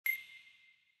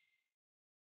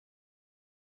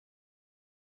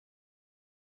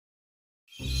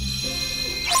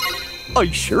I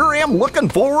sure am looking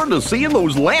forward to seeing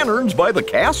those lanterns by the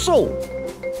castle.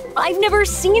 I've never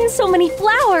seen so many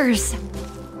flowers.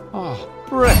 Oh,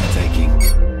 breathtaking.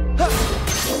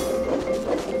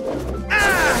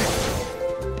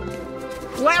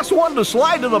 Last one to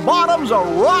slide to the bottom's a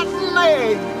rotten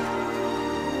egg.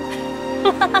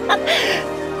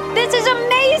 This is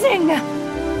amazing!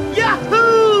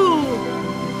 Yahoo!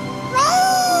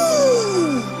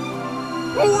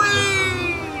 Whee!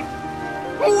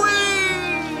 Whee!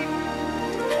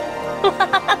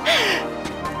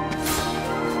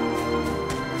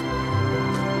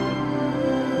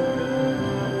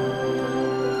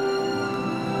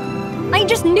 I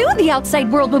just knew the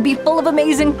outside world would be full of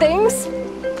amazing things.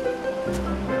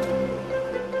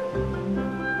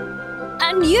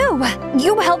 And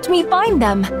you helped me find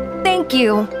them. Thank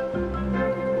you.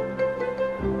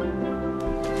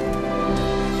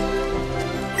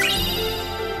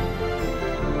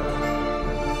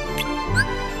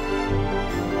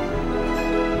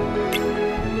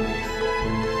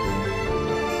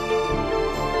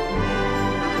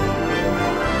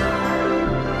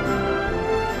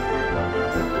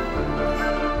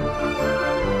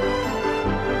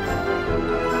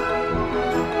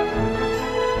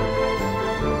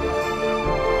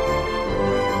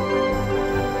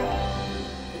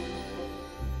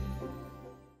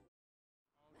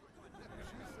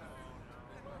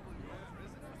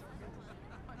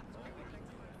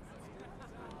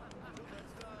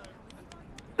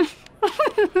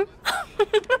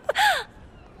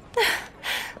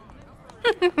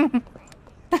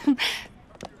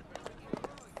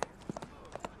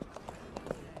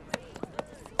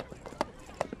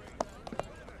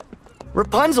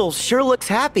 Rapunzel sure looks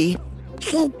happy.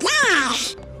 She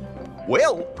does.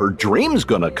 Well, her dream's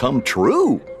gonna come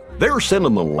true. They're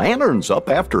sending the lanterns up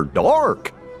after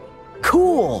dark.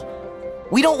 Cool.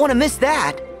 We don't want to miss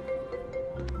that.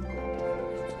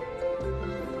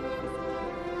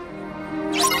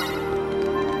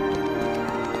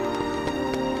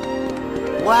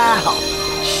 Wow,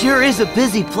 sure is a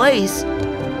busy place.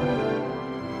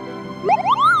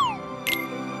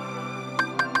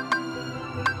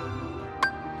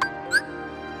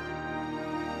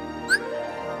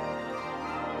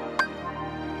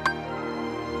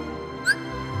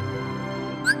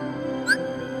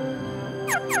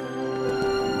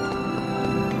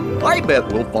 I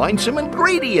bet we'll find some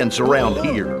ingredients around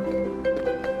here.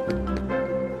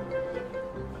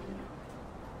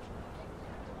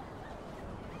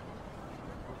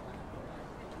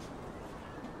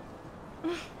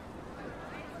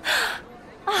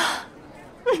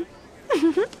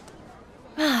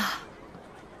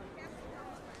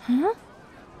 Huh?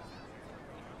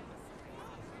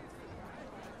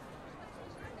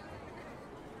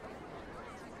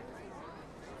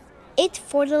 It's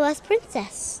for the last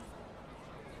princess.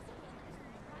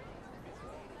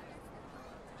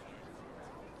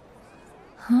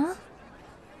 Huh?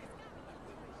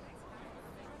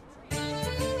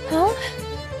 Huh?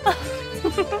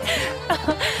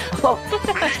 Oh.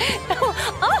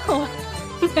 Oh.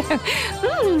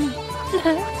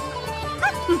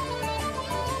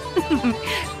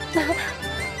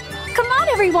 Come on,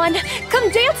 everyone! Come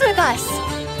dance with us!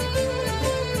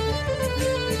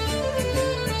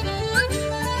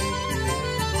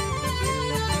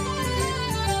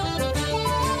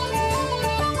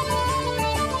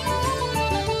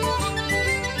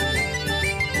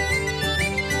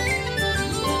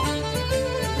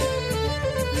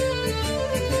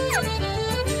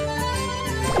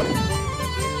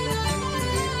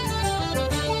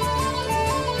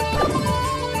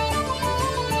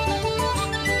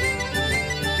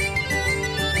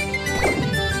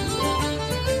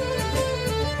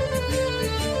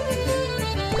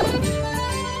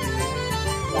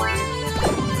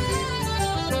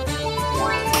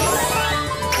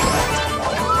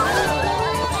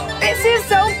 This is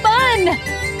so fun!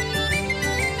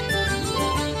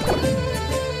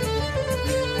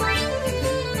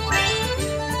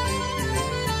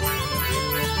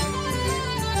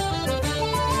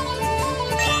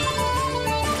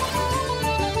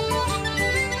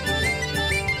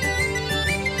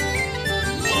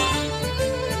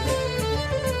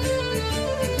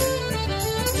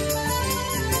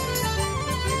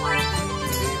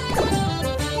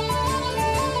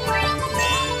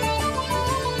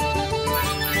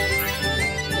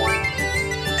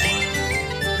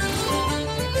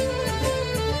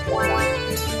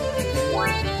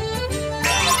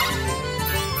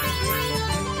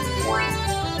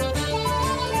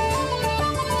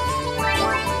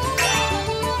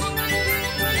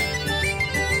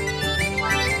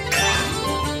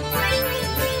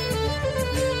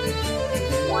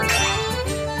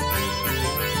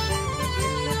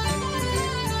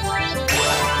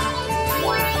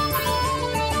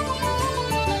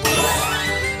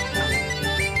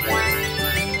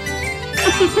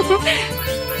 Keep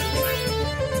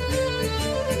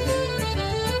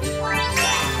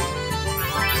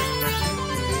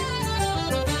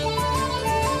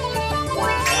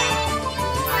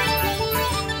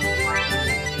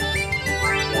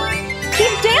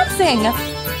dancing!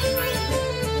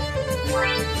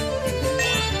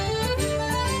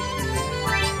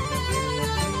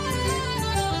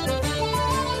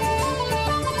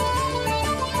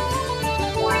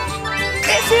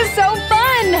 This is so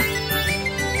fun!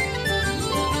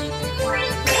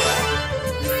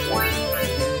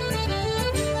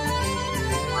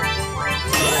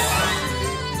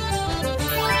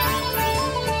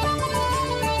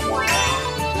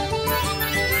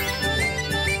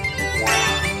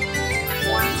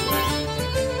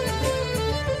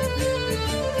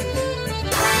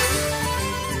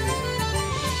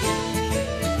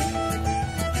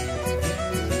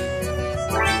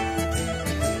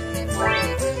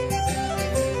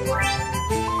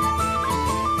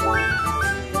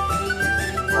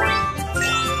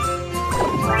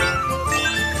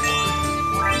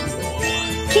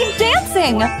 Keep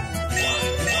dancing!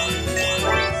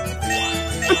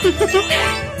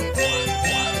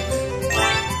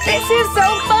 This is so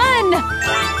fun!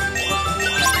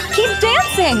 Keep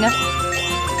dancing!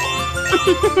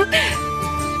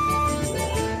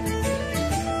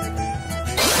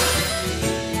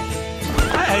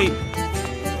 Hey!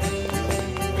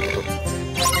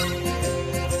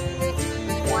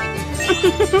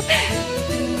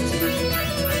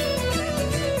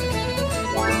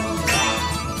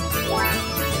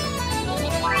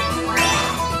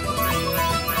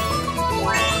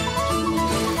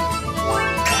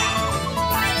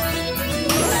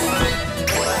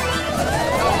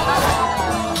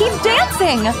 Keep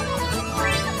dancing!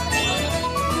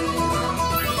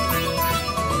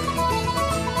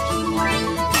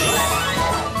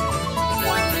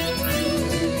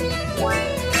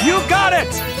 You got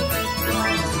it!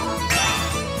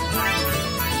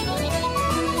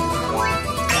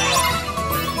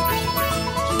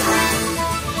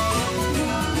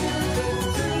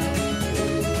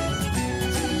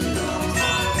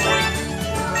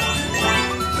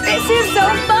 This is so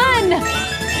fun!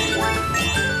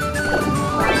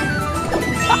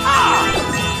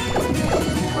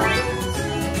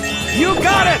 You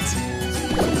got it!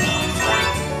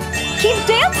 Keep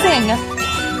dancing!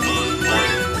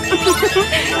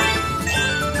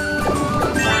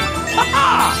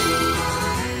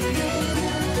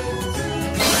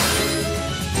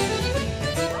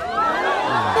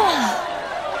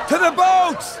 To the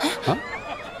boats! Huh?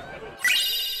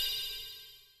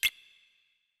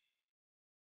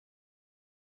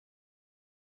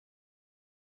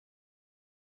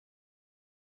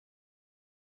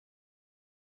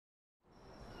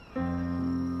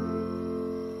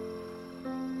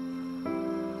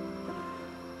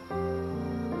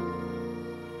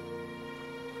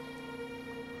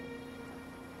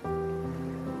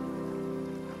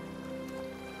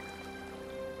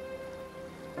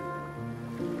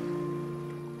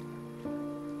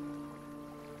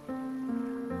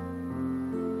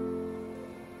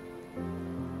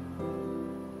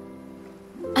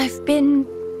 I've been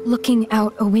looking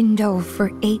out a window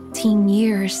for 18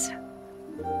 years,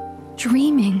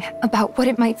 dreaming about what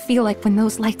it might feel like when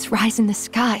those lights rise in the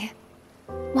sky.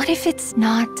 What if it's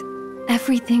not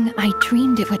everything I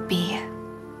dreamed it would be?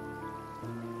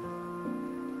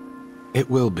 It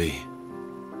will be.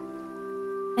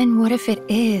 And what if it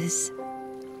is?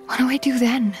 What do I do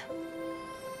then?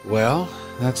 Well,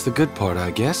 that's the good part,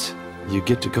 I guess. You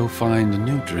get to go find a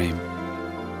new dream.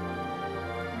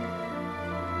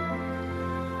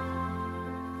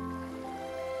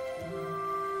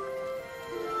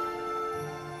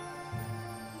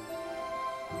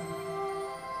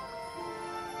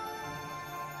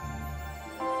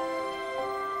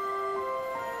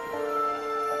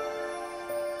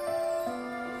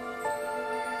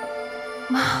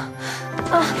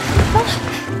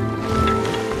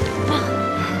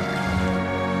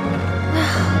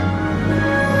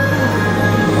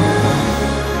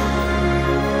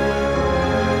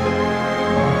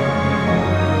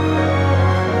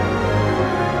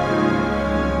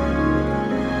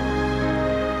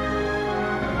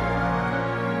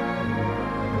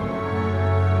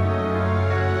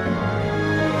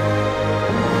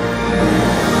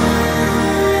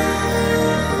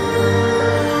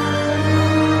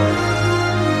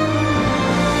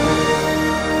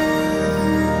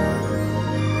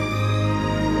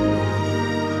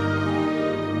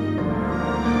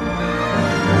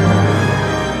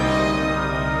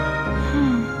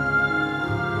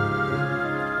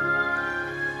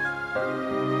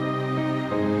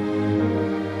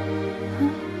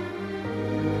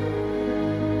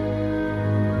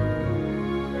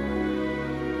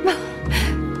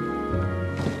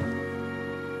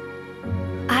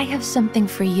 have something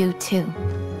for you, too.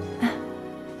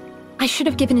 I should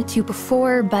have given it to you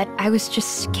before, but I was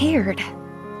just scared.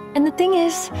 And the thing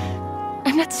is,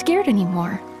 I'm not scared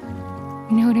anymore.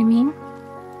 You know what I mean?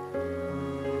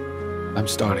 I'm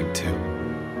starting to.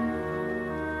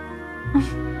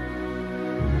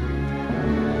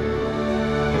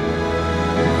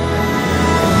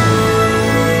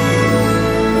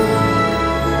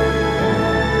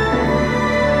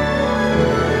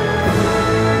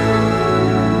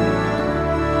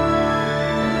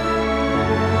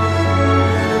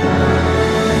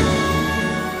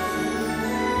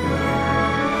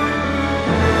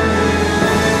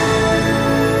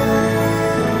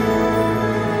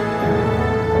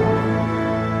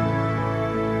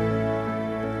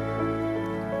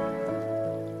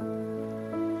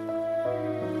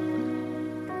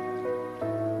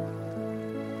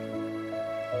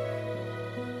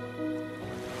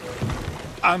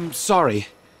 I'm sorry.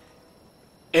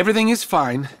 Everything is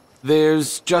fine.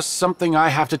 There's just something I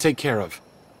have to take care of.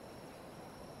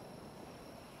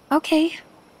 Okay.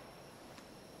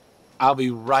 I'll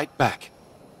be right back.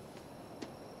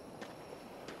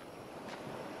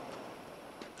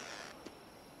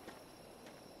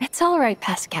 It's all right,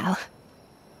 Pascal.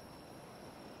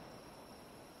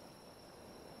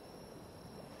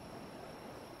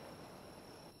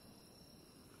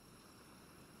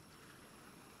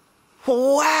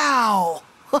 Wow!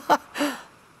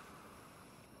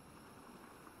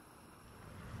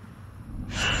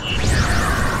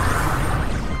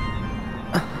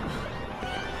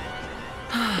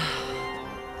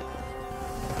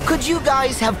 Could you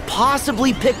guys have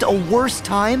possibly picked a worse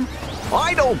time?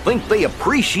 I don't think they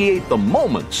appreciate the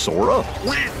moment, Sora.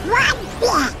 Not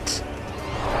one bit.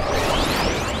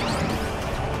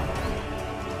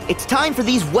 It's time for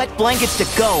these wet blankets to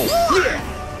go.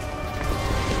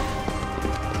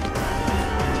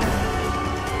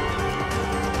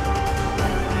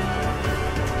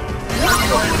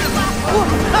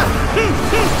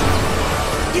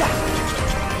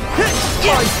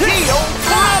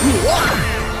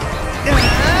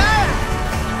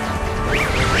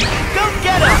 Go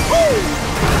get him!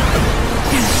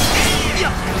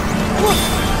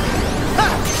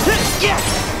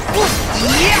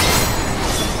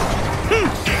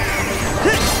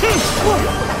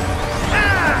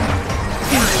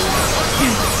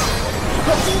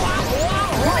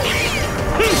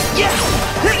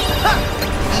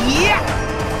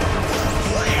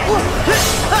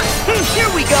 Here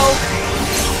we go!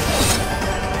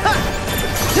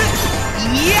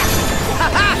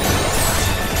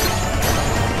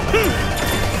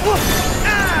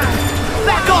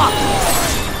 Back off!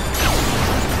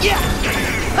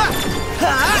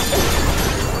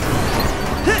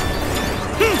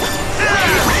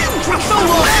 So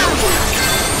long!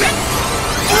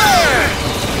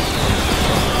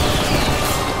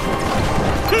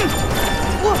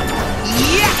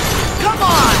 Come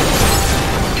on!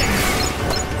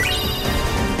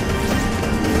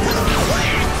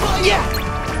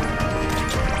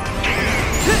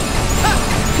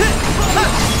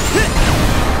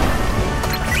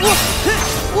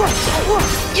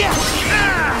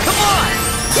 Come on!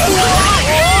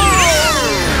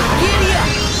 Giddy up!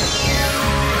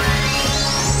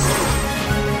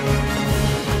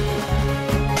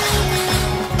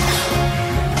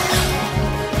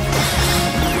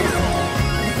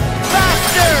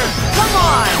 Faster! Come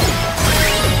on!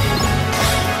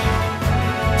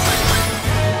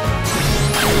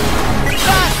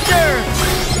 Faster!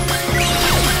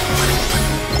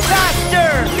 Faster!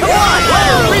 Come on!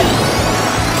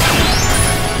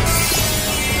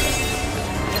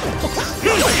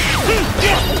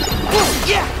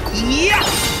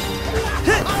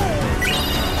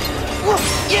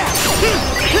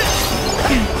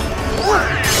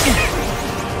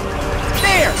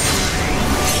 There!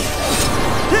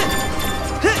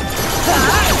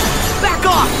 Back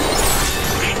off!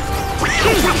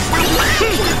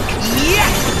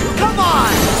 Come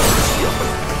on!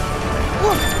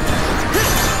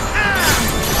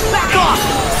 Back off!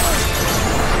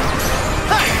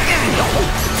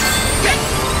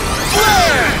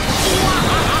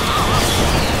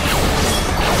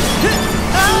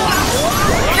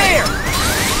 There!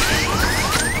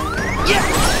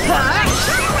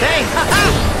 Hey!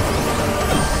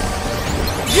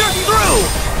 You're through!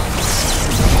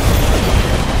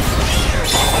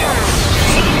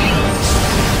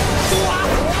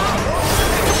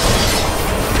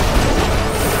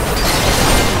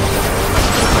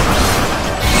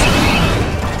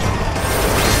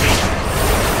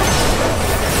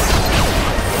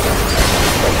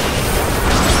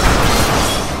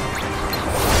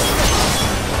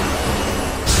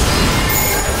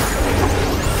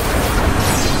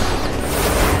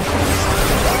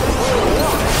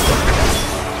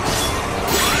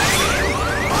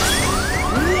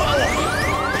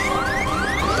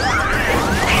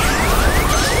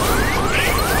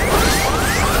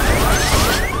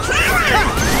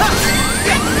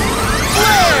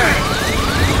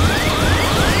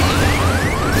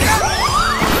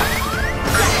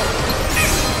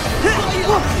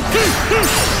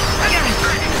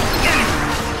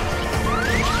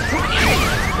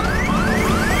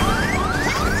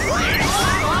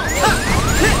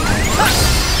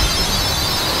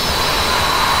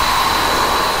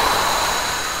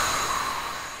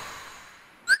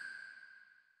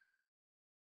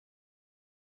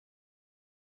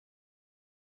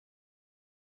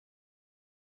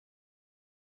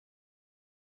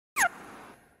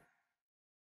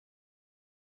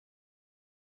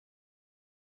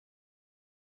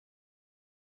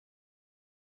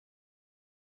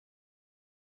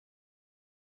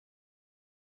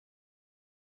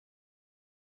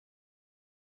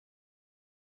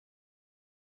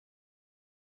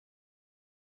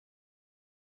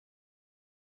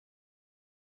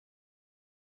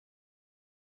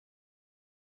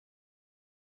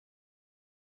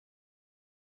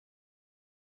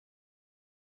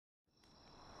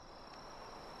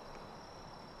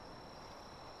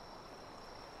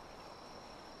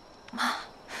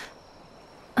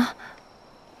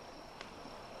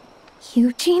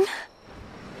 Eugene?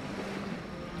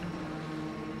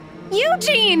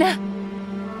 Eugene!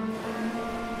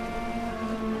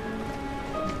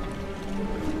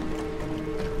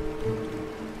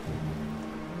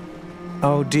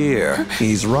 Oh dear,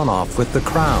 he's run off with the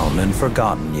crown and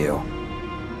forgotten you.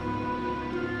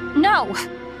 No,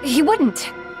 he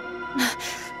wouldn't.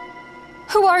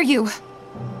 Who are you?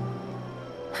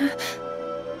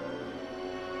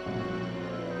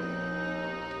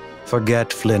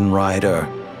 Forget Flynn Rider.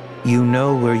 You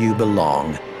know where you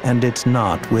belong, and it's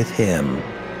not with him.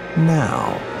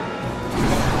 Now.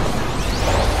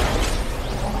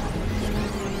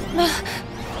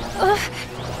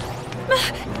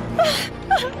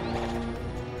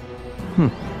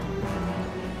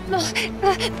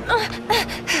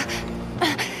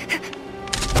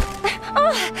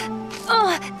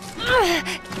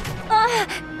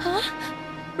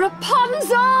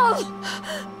 Rapunzel!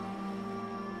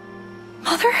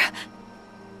 Mother?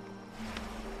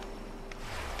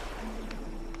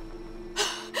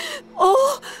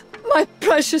 Oh, my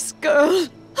precious girl.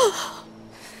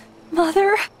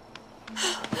 Mother?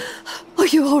 Are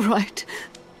you all right?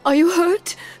 Are you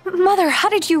hurt? Mother, how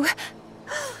did you...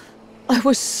 I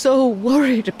was so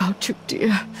worried about you,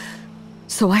 dear.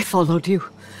 So I followed you,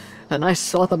 and I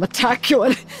saw them attack you,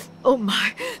 and... Oh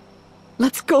my...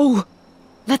 Let's go.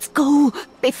 Let's go,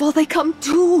 before they come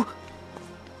to.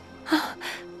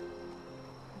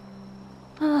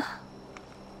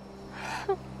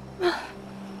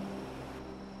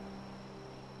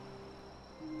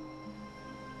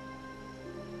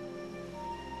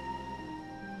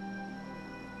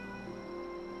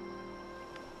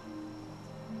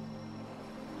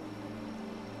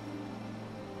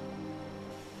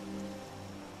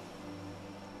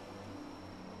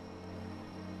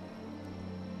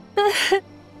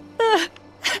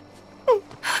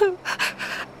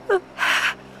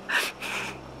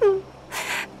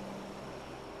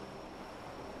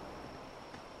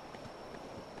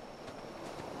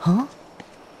 Huh?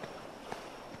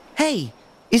 Hey,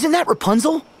 isn't that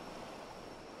Rapunzel?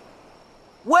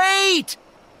 Wait!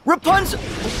 Rapunzel!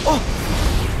 Oh,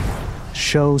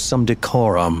 Show some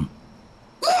decorum.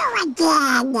 You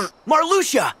again!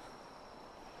 Marluxia!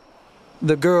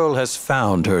 The girl has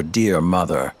found her dear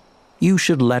mother. You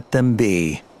should let them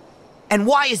be. And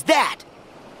why is that?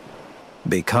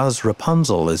 Because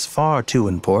Rapunzel is far too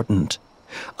important.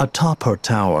 Atop her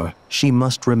tower, she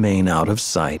must remain out of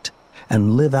sight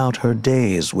and live out her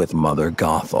days with Mother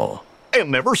Gothel.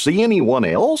 And never see anyone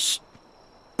else?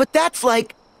 But that's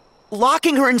like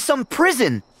locking her in some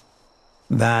prison.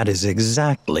 That is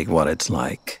exactly what it's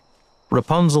like.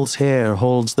 Rapunzel's hair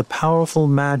holds the powerful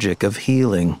magic of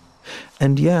healing.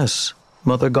 And yes,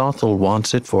 Mother Gothel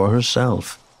wants it for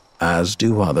herself, as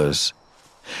do others.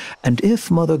 And if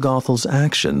Mother Gothel's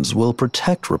actions will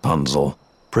protect Rapunzel,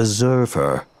 preserve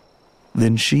her,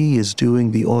 then she is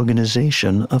doing the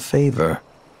organization a favor.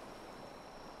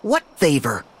 What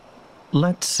favor?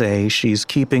 Let's say she's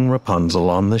keeping Rapunzel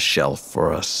on the shelf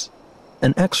for us.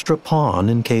 An extra pawn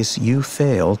in case you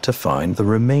fail to find the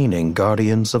remaining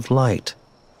Guardians of Light.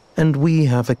 And we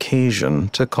have occasion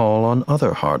to call on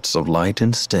other Hearts of Light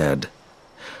instead.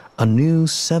 A new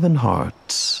 7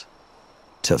 hearts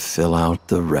to fill out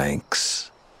the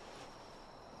ranks.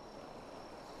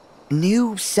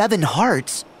 New 7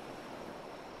 hearts?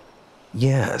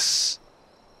 Yes.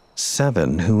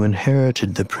 7 who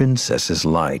inherited the princess's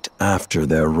light after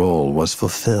their role was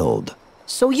fulfilled.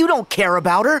 So you don't care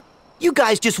about her? You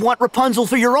guys just want Rapunzel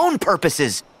for your own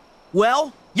purposes.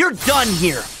 Well, you're done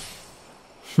here.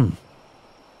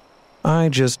 I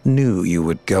just knew you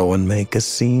would go and make a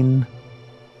scene.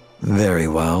 Very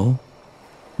well.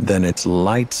 Then it's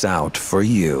lights out for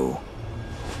you.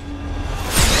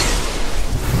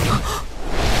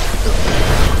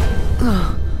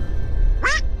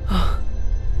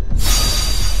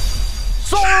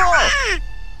 Sora!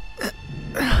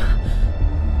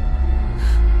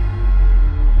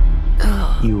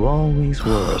 You always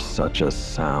were such a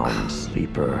sound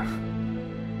sleeper.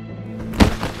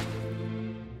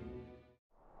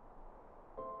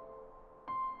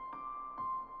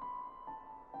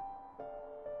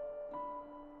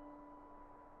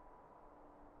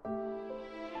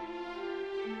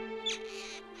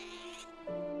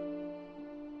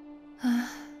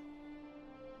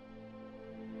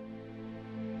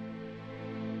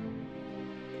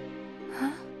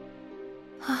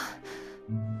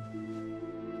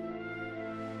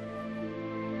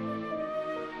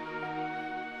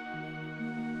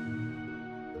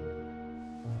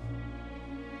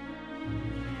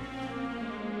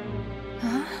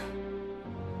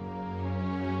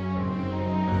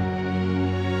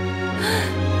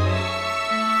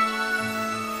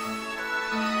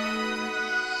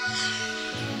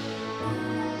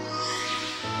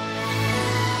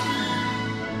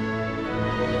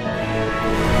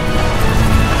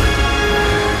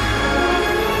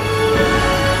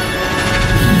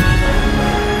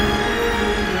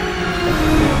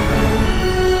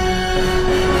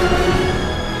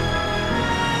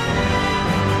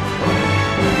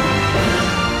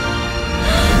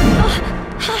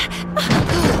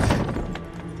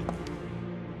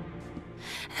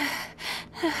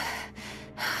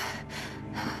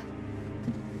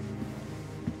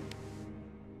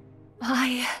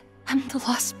 the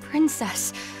lost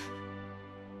princess.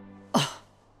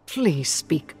 Please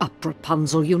speak up,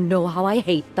 Rapunzel. You know how I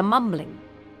hate the mumbling.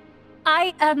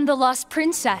 I am the lost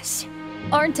princess,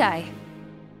 aren't I?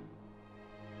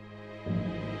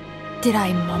 Did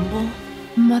I mumble,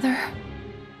 Mother?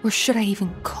 Or should I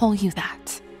even call you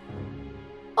that?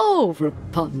 Oh,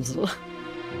 Rapunzel.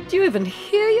 Do you even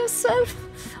hear yourself?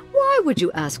 Why would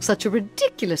you ask such a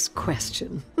ridiculous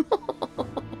question?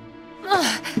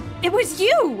 It was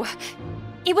you!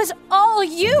 It was all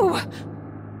you!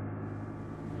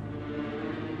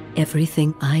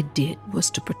 Everything I did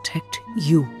was to protect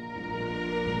you.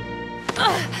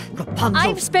 Rapunzel!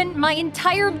 I've spent my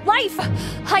entire life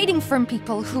hiding from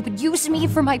people who would use me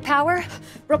for my power.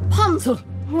 Rapunzel!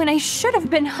 When I should have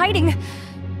been hiding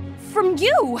from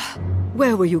you.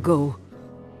 Where will you go?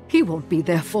 He won't be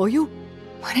there for you.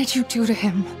 What did you do to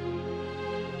him?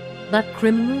 That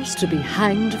criminal's to be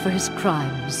hanged for his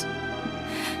crimes.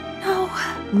 No.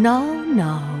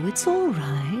 No, it's all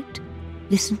right.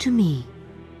 Listen to me.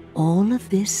 All of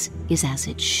this is as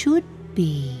it should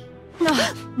be.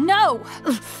 No!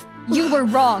 You were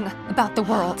wrong about the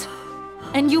world.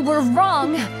 And you were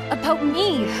wrong about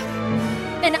me.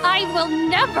 And I will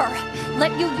never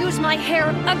let you use my hair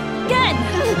again!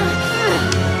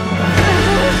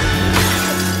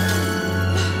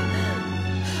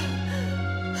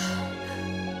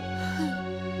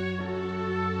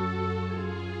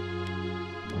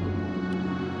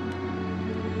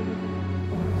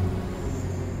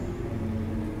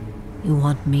 You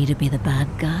want me to be the bad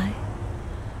guy?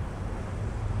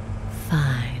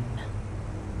 Fine.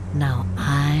 Now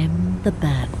I'm the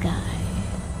bad guy.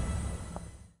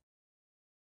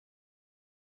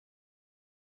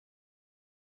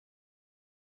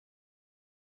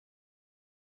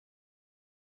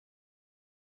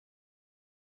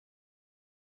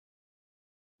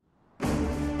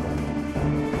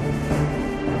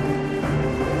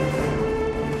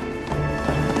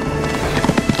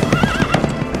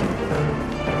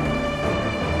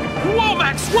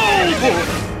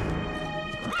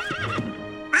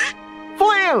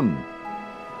 Flynn!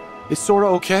 Is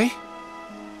Sora okay?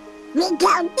 We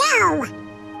don't know.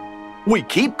 We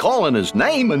keep calling his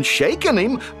name and shaking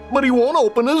him, but he won't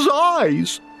open his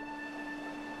eyes.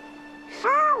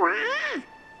 Sora?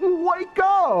 Wake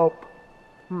up!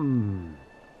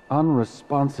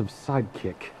 Unresponsive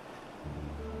sidekick.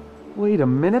 Wait a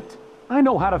minute. I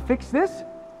know how to fix this.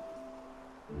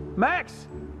 Max,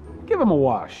 give him a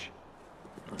wash.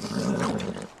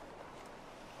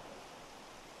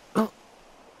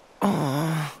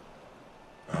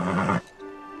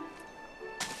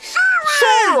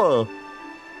 Sora!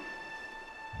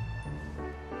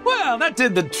 Well, that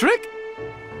did the trick.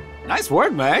 Nice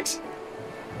work, Max.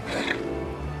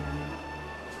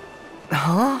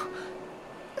 Huh?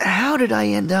 How did I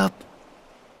end up?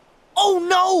 Oh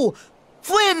no!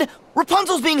 Flynn!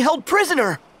 Rapunzel's being held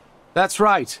prisoner! That's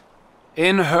right.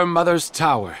 In her mother's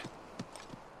tower.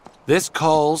 This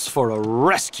calls for a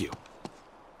rescue.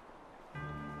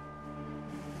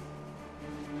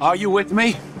 Are you with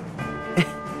me?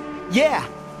 Yeah!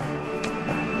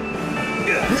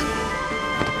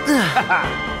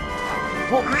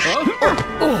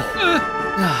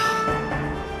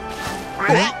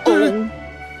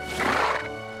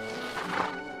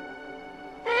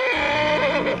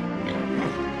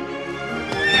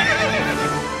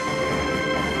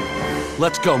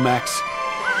 Let's go, Max.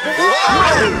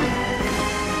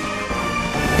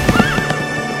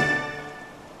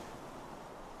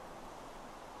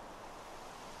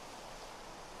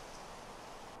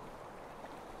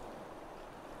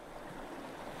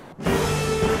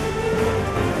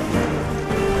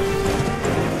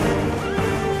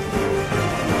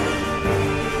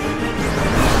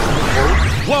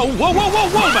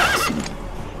 Whoa, Max!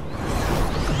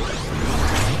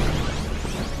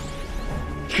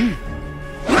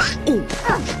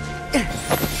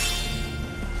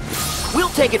 We'll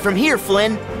take it from here,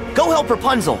 Flynn. Go help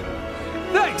Rapunzel.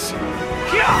 Thanks!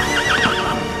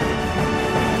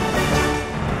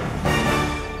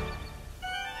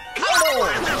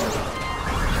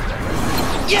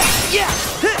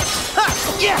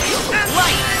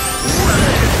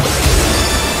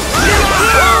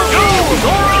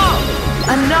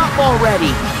 Enough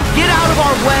already! Get out of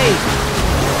our way!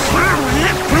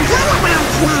 Forget about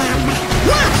them.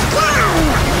 Let's go.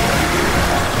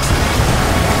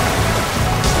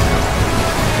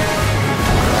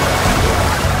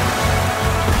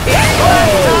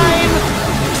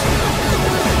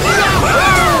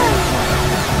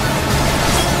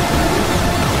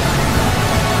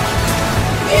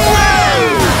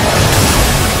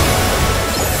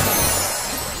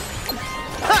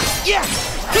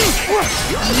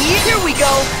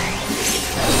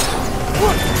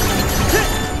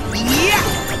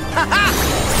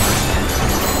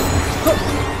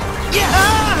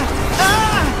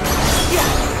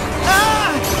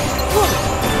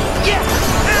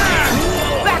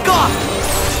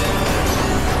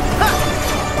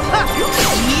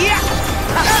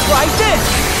 Try this!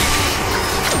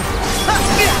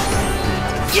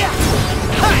 Yeah!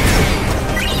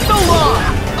 So long!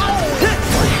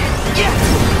 Yeah!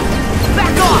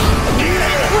 Back off!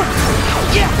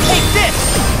 Yeah! Take this!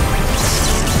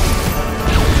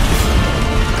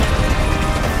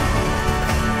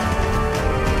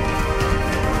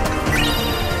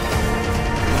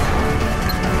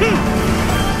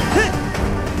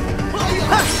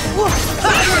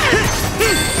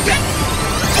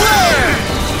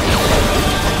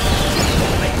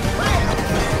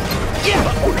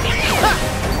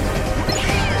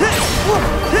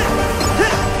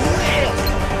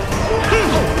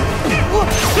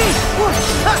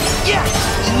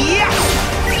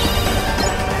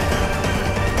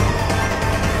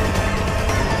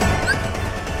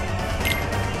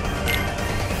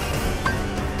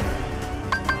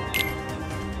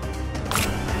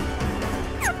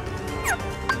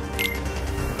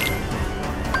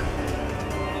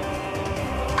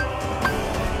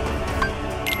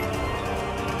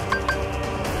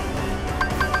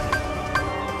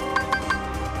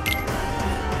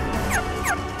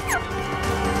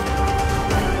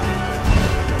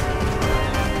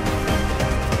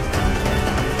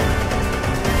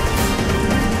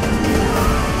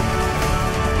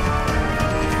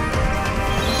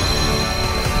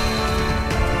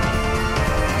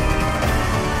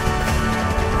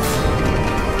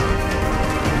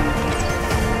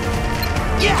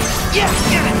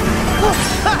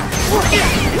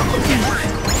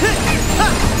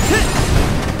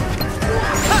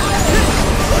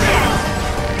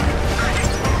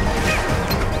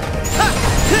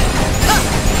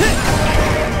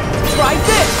 Try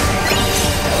this!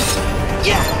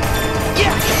 Yeah!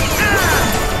 Yeah!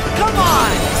 Come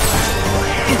on!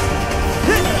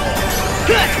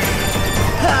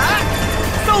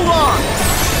 So long!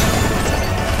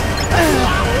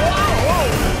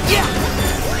 Yeah!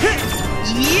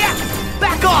 Yeah!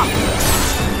 Back off!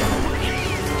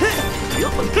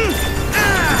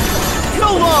 So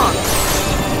long!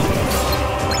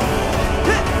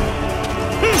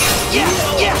 Yeah!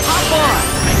 Yeah! Hop on!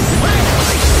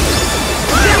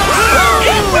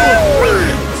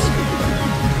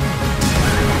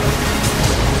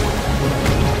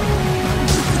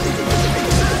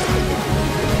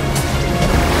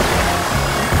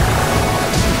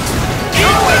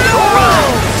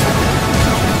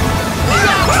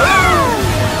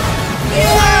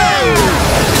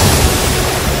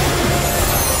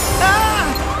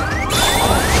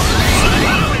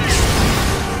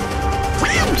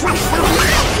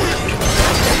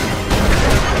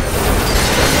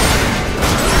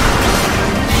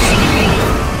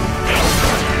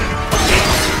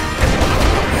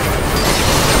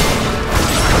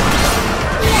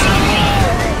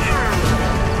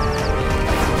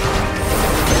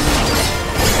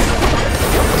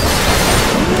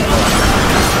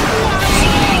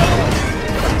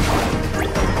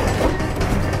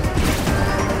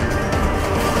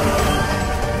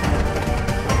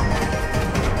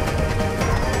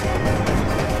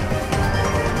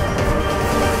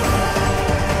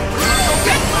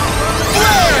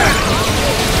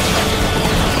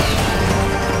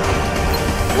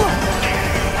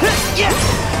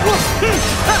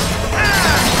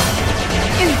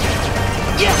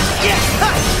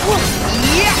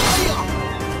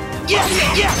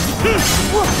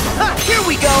 Here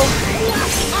we go!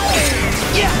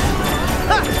 Yeah!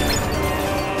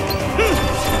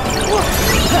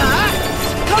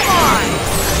 Come on!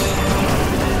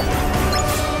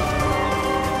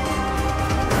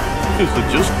 Is it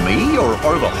just me, or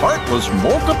are the Heartless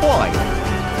multiplying?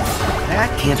 That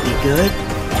can't be good.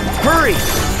 Hurry!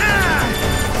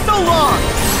 So long!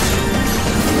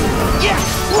 Yeah!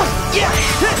 Yeah!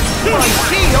 My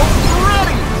shield's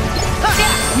ready!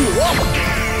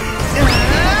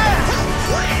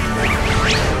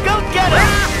 Go get him!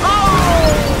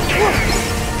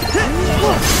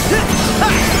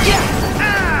 Yeah!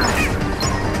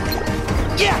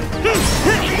 Yeah!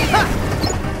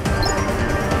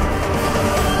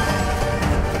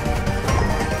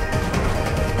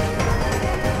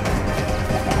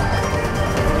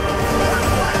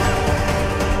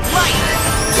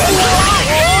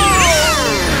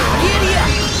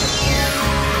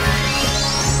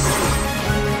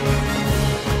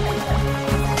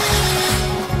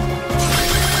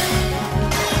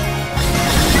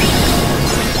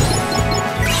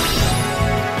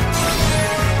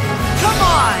 Come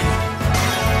on!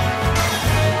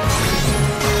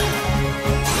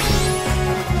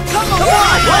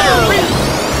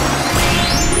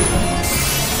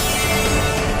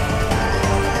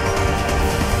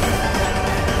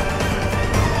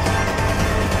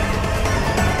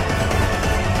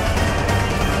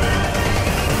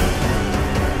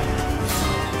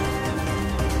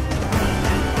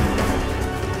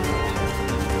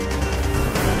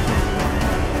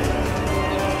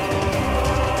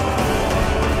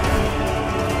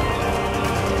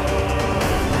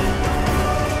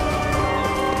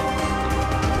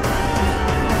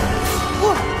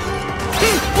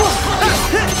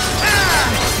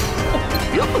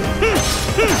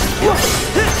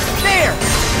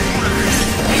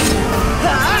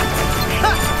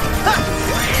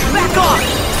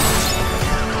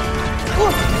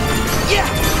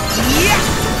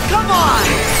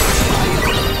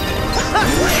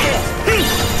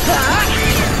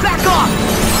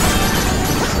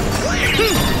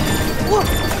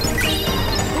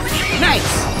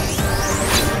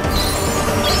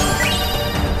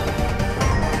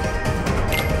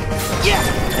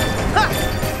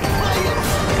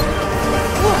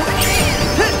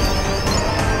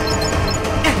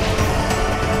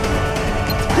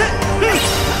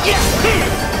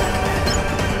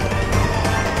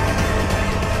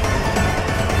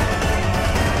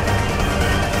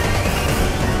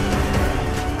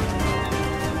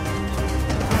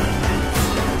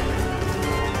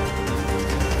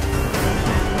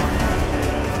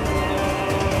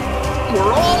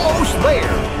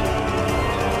 there.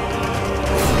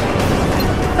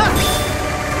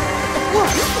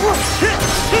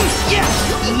 Yeah!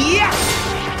 Yeah!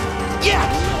 Yeah!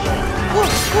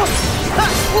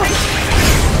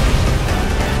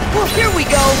 Here we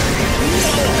go!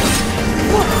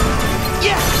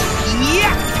 Yeah!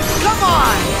 Yeah! Come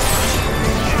on!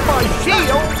 My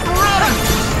shield ready.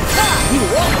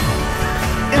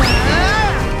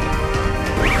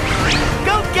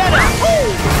 Go get him!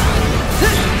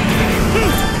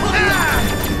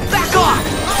 Back off!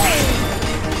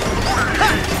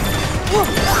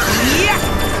 Yeah!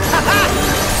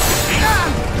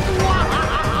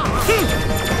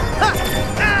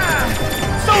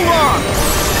 So long!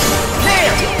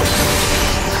 There!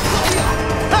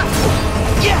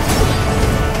 Yeah!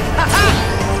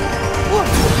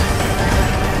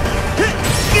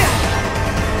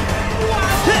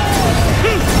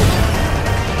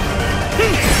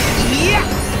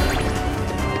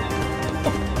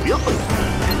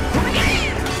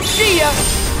 See ya!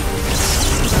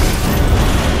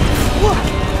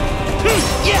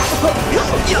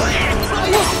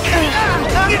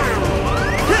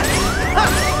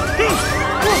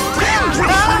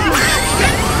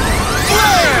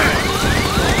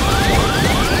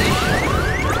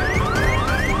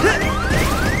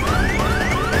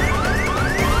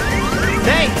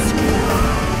 Thanks!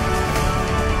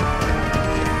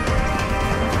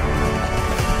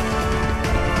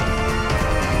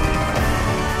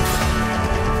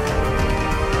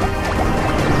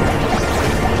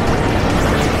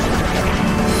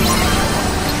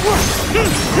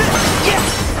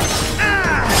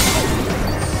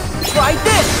 Try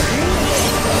this!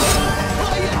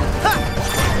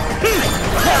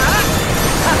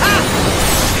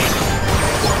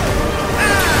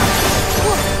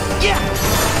 Yeah!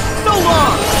 So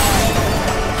long!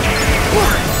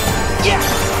 Yeah!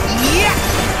 Yeah!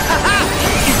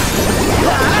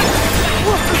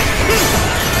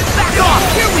 Back off!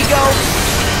 Here we go!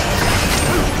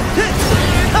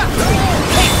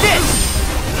 Take this!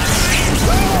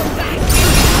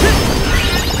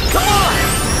 Come on!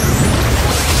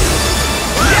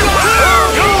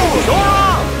 Go, Dora!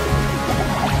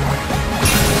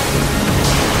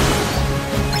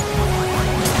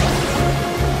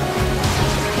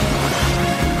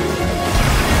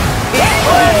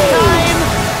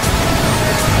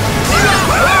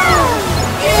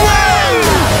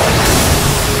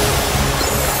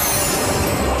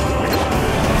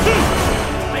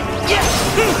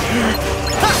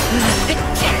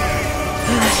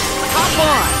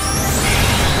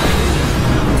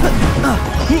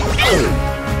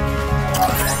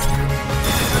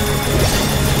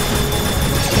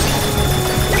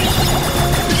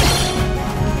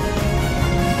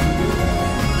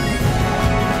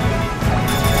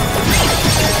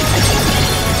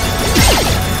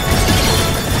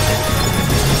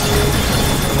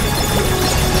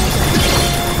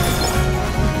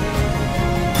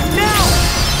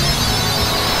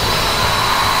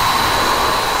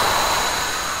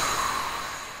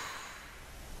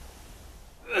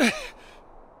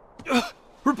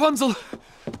 Rapunzel,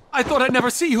 I thought I'd never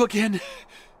see you again.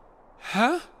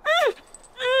 Huh?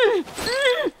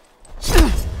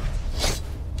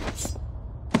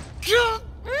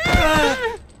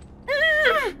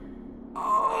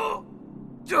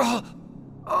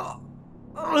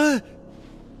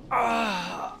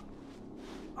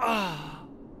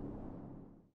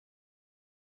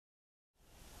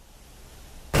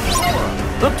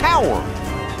 The tower.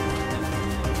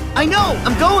 I know!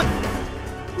 I'm going!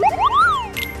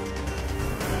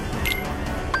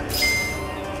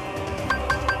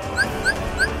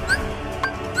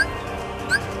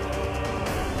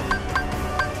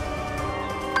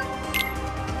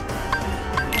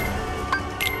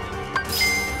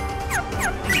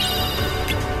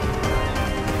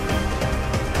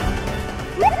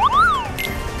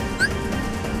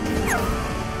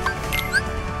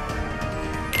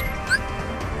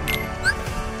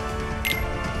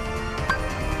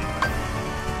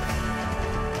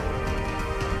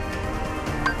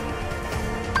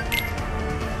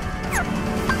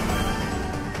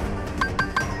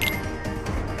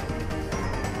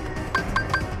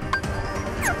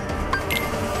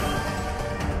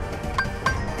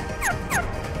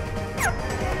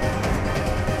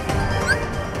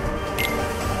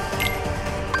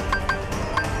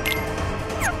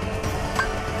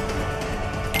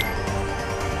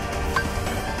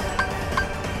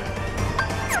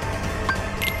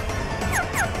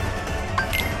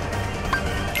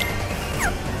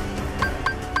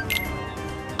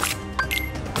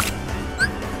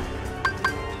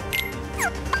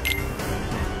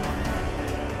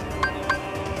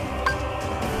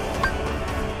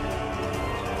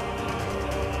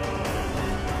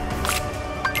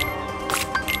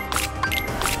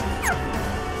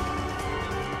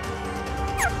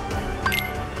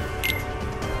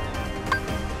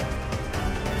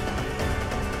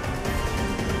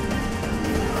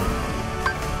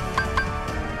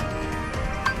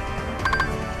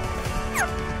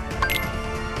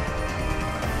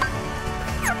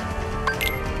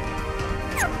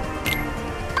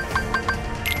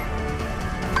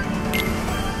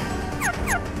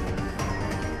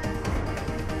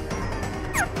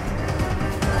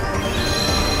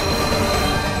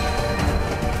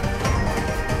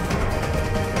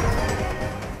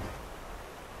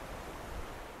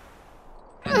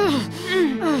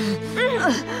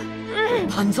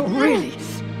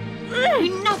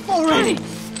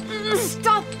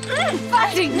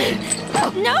 letting me!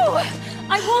 No!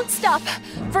 I won't stop!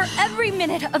 For every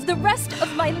minute of the rest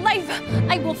of my life,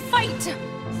 I will fight!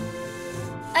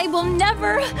 I will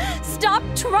never stop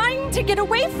trying to get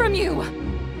away from you!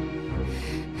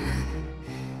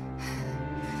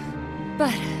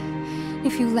 But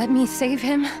if you let me save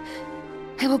him,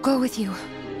 I will go with you.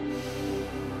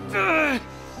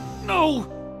 No!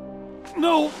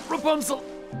 No, Rapunzel!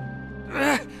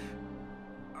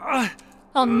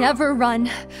 I'll never run.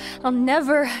 I'll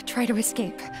never try to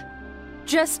escape.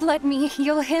 Just let me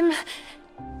heal him,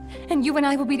 and you and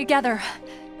I will be together.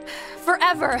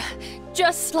 Forever.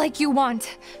 Just like you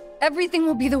want. Everything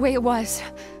will be the way it was.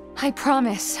 I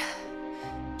promise.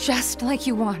 Just like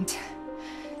you want.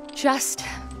 Just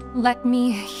let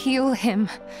me heal him.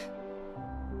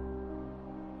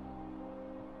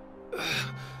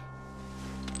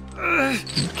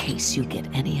 In case you get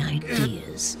any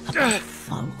ideas about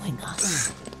following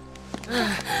us.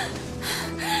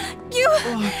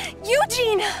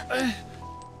 Eugene!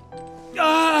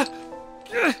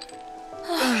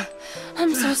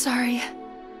 I'm so sorry.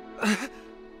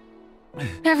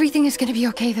 Everything is gonna be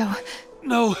okay, though.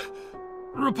 No,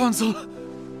 Rapunzel.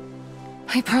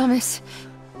 I promise.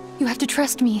 You have to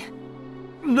trust me.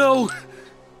 No!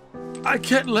 I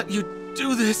can't let you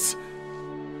do this.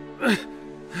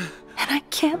 And I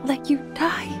can't let you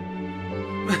die.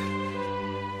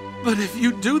 But if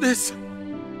you do this...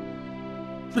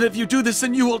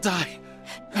 then you will die.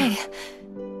 Hey,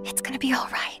 it's gonna be all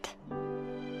right.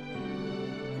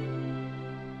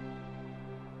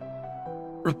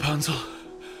 Rapunzel.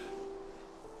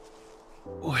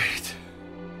 Wait.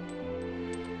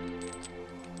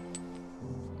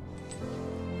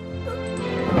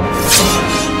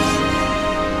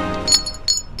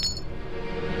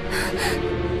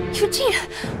 Eugene,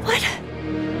 what?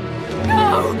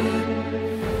 No!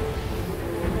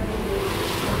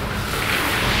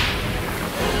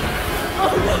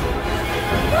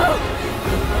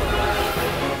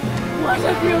 What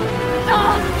have you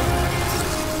done?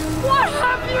 What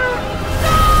have you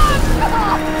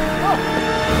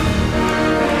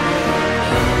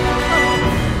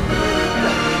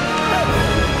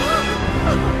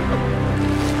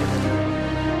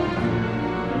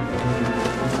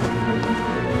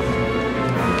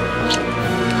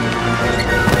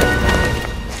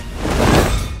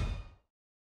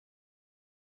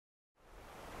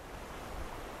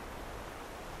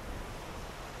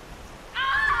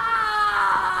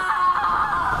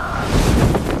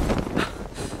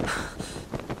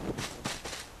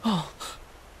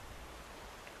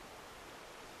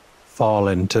Fall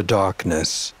into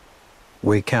darkness.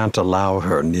 We can't allow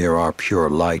her near our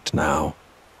pure light now.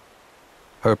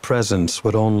 Her presence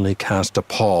would only cast a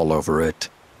pall over it.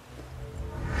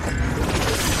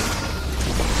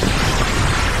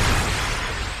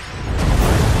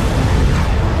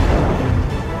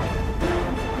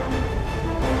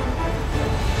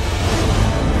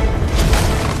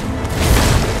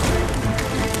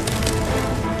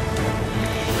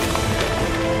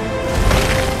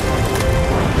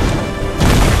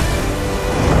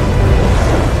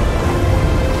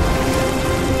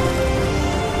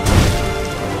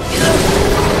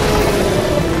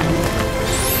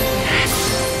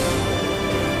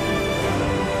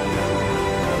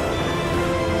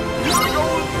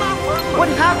 What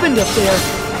happened up there?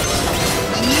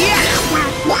 Yeah!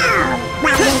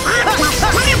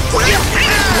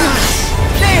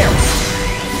 There!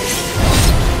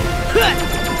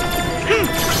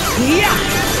 Yeah!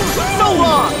 So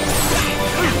long!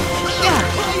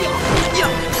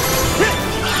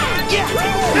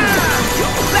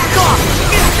 Back off!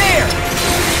 There!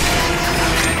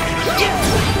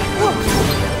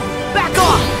 Back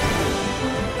off!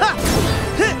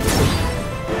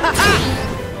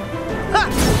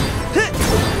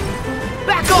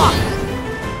 Back off!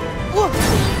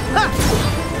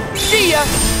 See ya!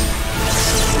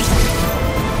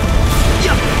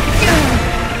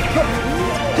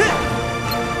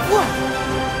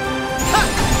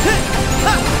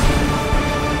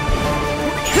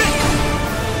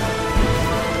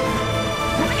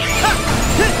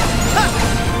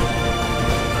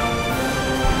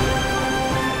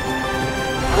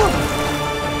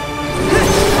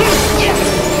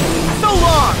 So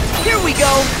long! Here we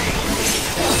go!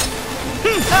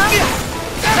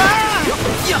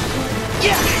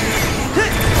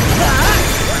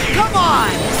 Come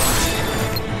on!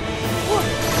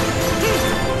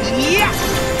 Yeah!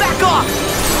 Back off!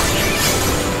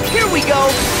 Here we go!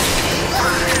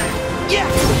 Yeah!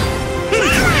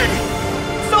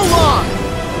 So long!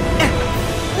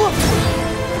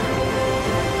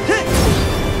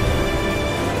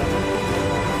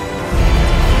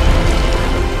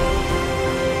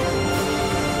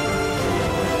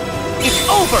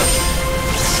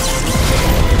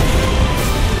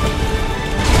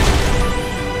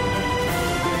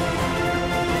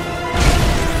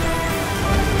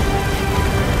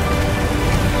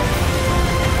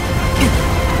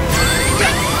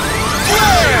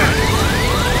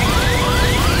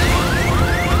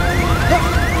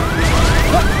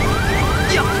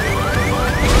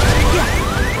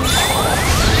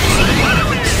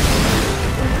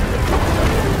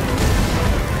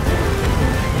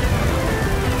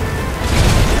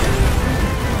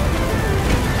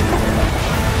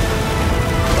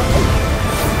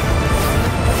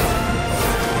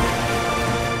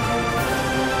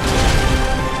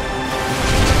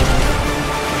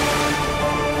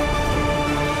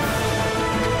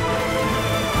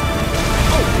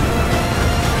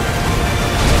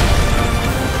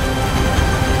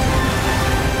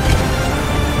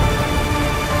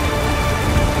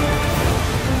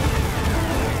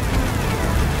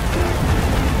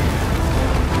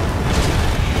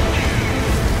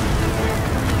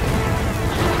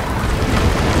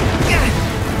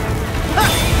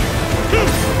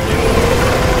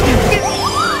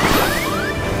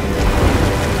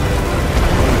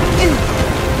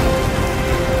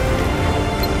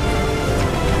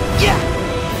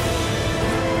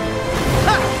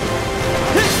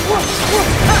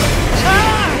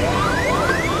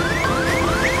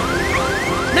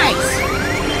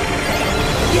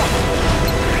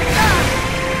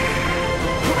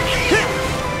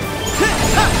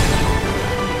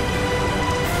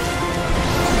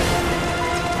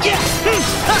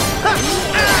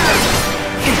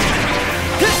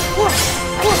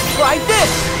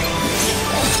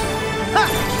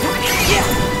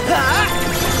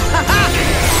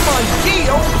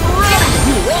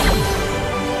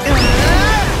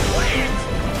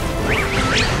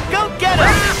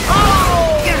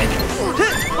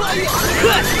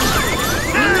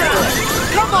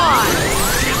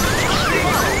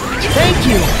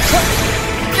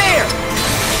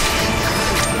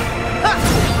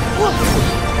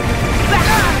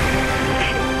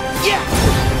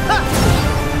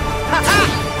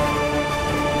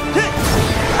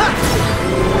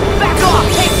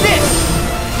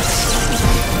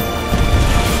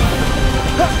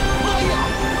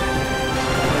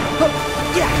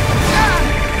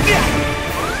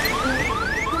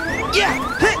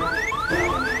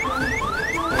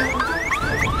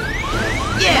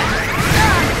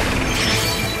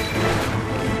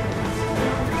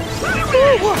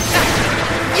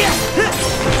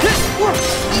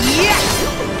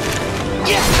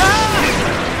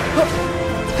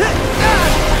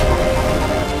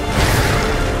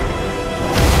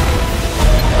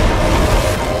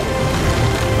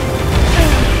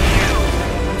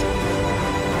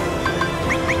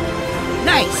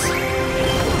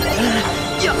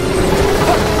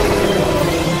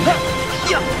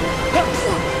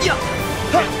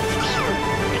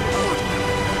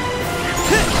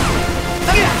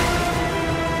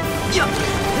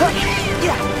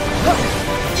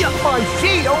 My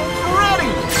shield's ready!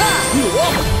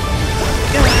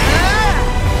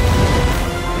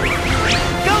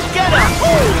 Go get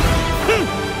him!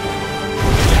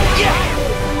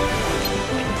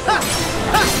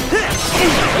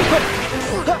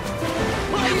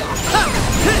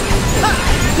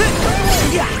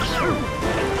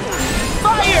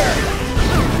 Fire!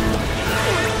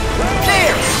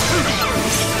 There!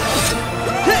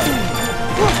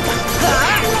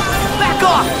 Back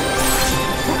off!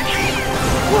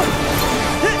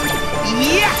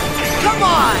 Yeah! Come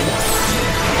on!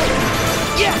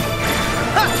 Yeah!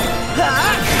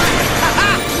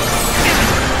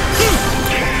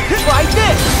 Try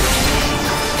this!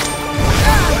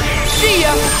 See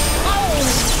ya!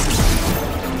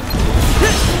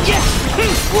 Yeah!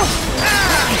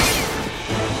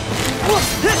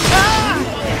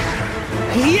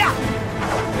 Yeah!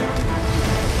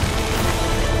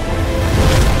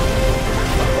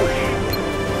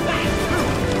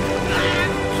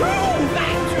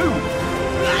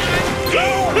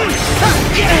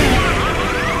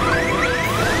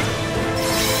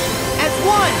 As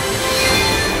one!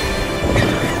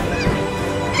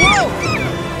 Whoa!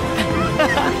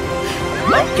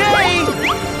 Okay!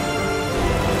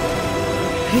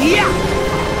 Yeah!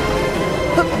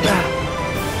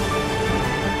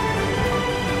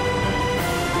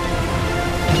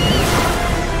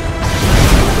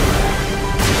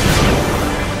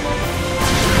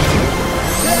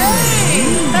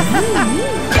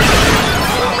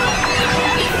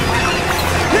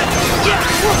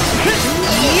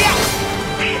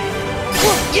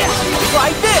 Try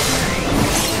this!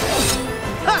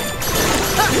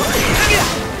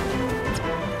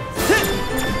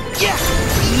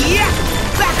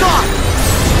 Back off!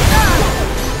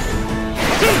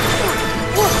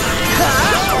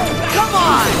 Come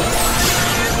on!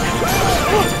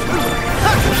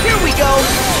 Here we go!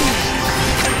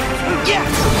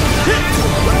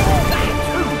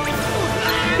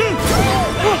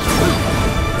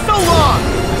 So long!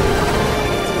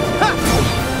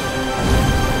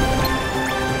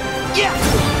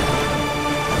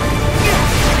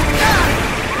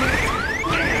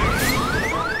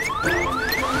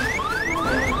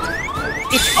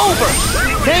 It's over!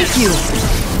 Thank you!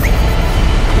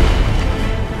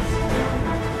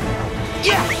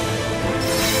 Yeah!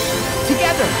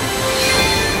 Together!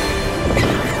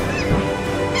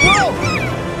 Whoa!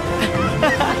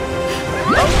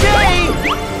 Okay!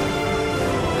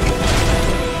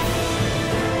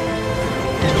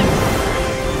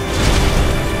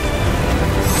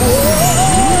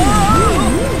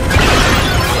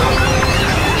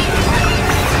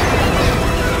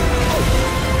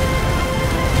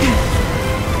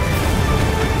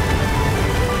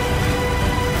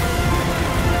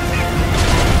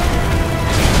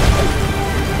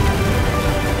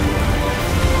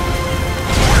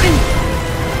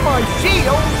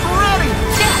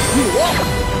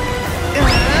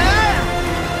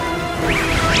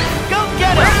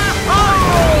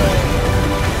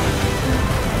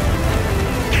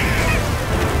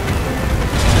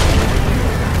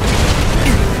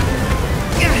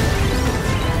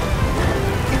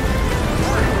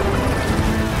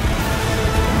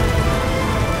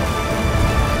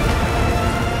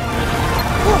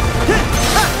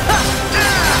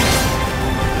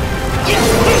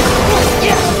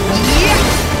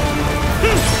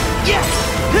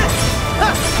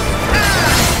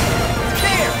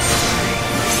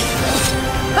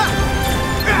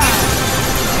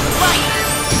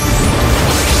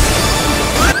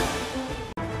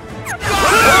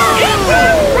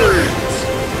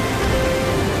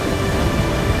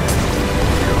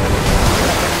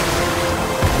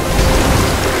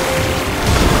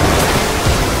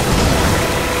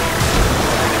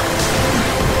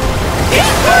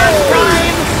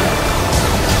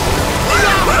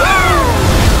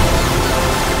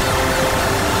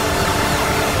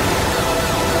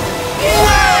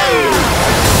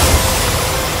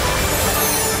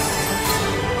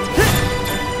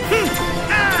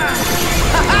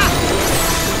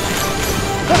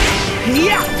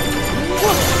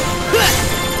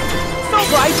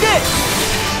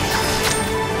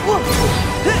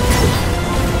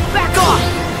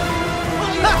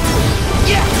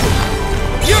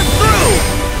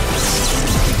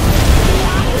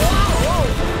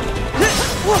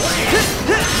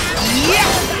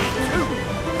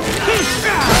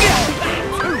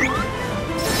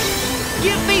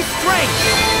 strength!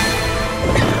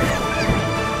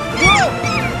 Whoa!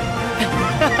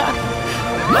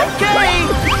 Okay!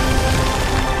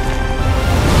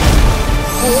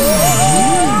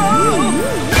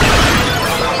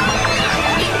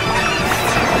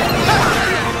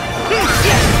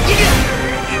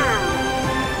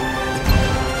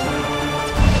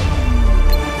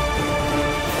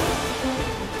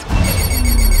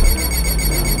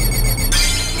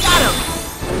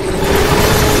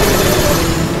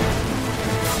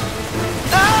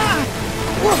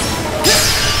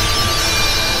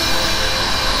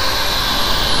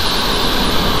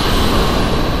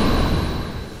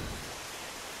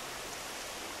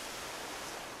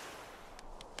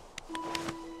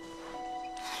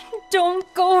 Don't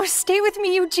go. Stay with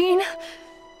me, Eugene.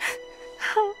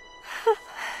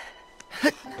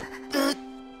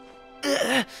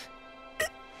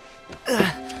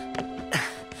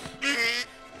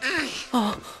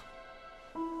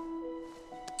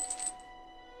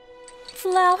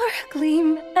 Flower,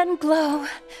 gleam, and glow.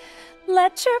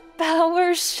 Let your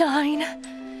powers shine.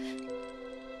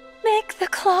 Make the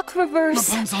clock reverse.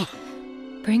 Rapunzel!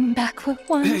 Bring back what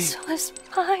once was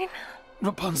mine.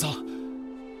 Rapunzel!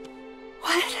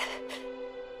 What?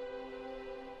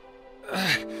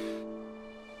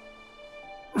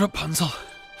 Rapunzel.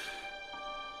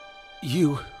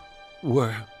 You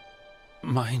were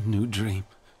my new dream.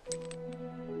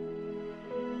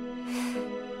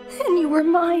 And you were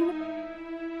mine.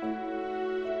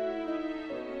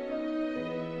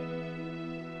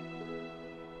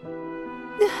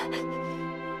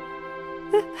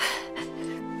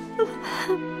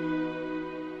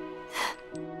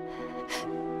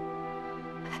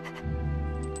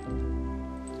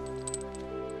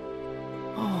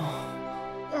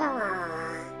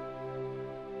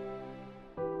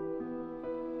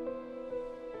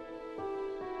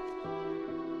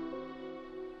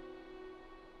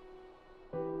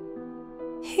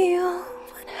 Heal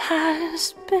what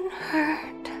has been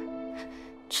hurt.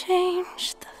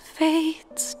 Change the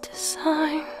fate's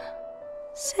design.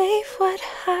 Save what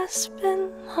has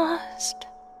been lost.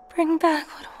 Bring back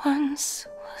what once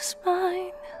was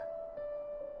mine.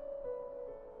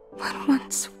 What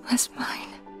once was mine.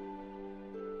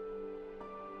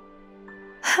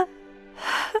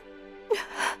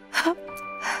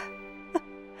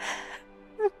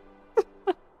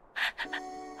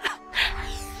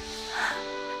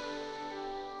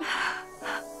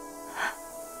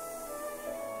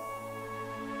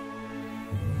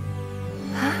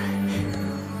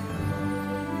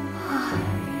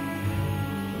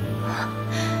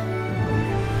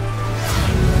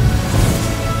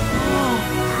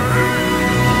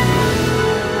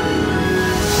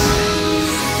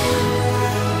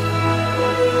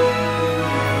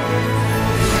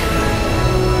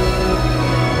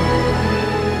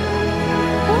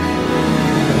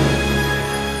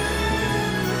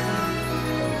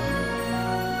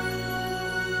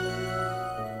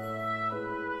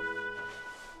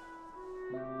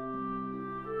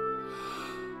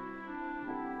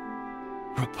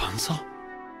 Rapunzel?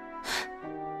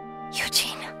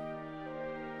 Eugene.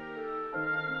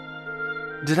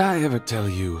 Did I ever tell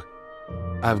you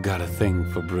I've got a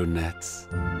thing for brunettes?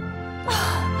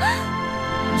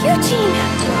 Eugene!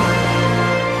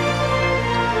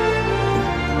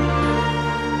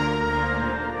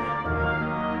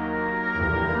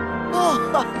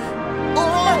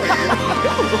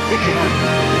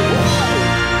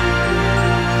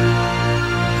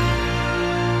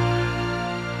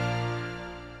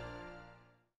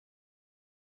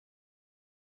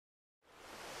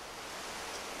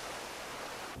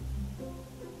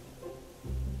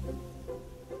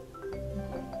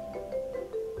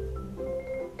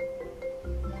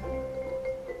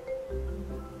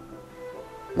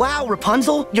 Wow,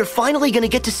 Rapunzel, you're finally gonna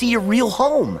get to see your real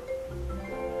home.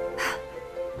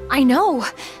 I know.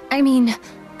 I mean,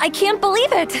 I can't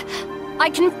believe it.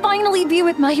 I can finally be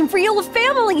with my real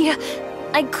family.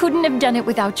 I couldn't have done it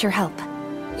without your help.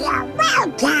 You're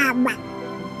welcome.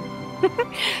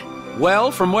 Well,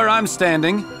 from where I'm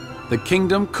standing, the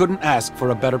kingdom couldn't ask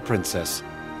for a better princess.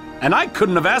 And I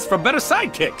couldn't have asked for better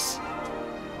sidekicks.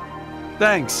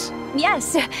 Thanks.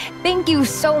 Yes, thank you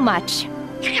so much.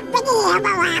 Happily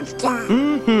ever after.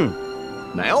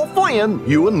 Now, Flynn,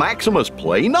 you and Maximus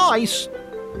play nice.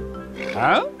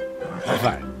 Huh?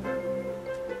 Fine.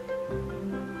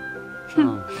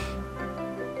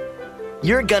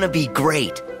 You're gonna be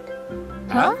great.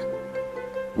 Huh?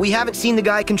 We haven't seen the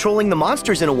guy controlling the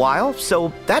monsters in a while,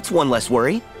 so that's one less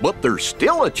worry. But there's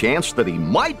still a chance that he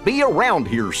might be around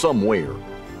here somewhere.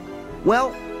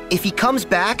 Well, if he comes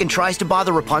back and tries to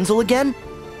bother Rapunzel again,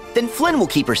 then Flynn will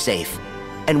keep her safe.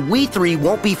 and we three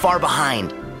won't be far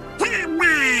behind. Come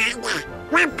on!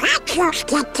 Rapunzel's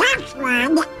the tough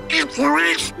one, if you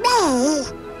ask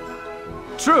me.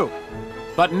 True.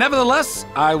 But nevertheless,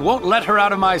 I won't let her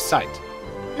out of my sight.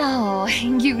 Oh,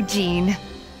 Eugene.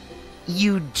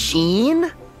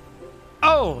 Eugene?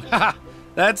 Oh, haha,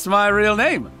 that's my real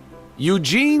name.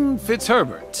 Eugene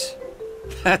Fitzherbert.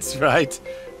 That's right.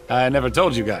 I never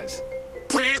told you guys.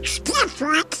 That's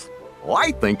different.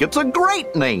 I think it's a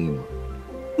great name.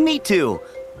 Me too.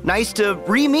 Nice to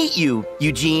re-meet you,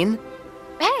 Eugene.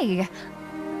 Hey,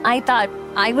 I thought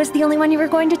I was the only one you were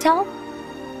going to tell?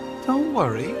 Don't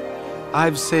worry.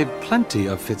 I've saved plenty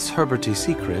of Fitzherberty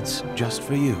secrets just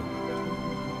for you.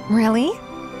 Really?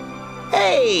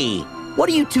 Hey! What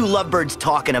are you two lovebirds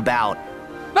talking about?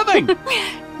 Nothing!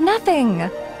 Nothing.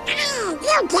 Oh,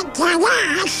 you can tell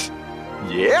us.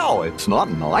 Yeah, it's not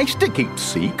nice to keep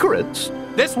secrets.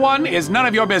 This one is none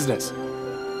of your business.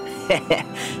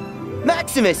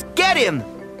 Maximus, get him!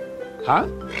 Huh?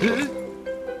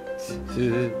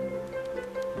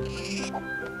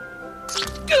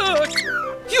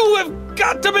 You have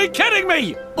got to be kidding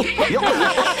me!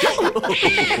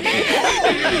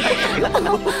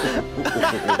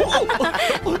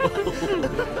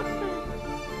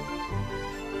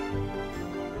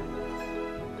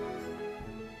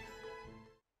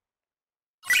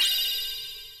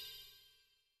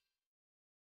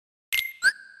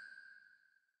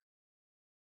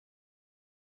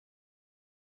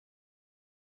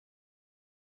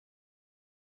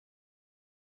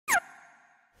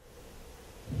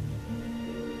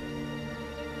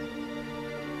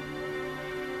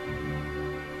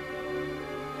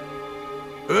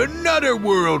 Another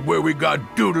world where we got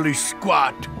doodly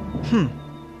squat.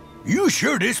 You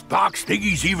sure this box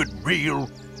thingy's even real?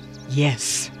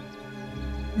 Yes,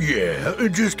 Yeah,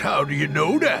 just how do you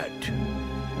know that?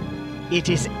 it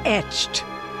is etched.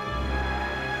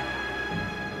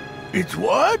 It's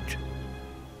what?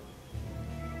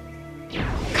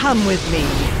 Come with me.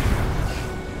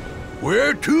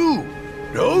 Where to?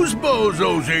 Those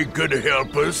bozos ain't gonna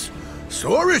help us.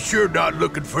 Sora's sure not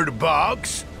looking for the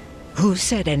box. Who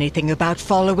said anything about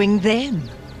following them?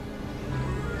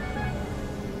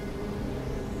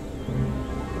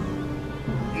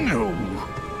 No.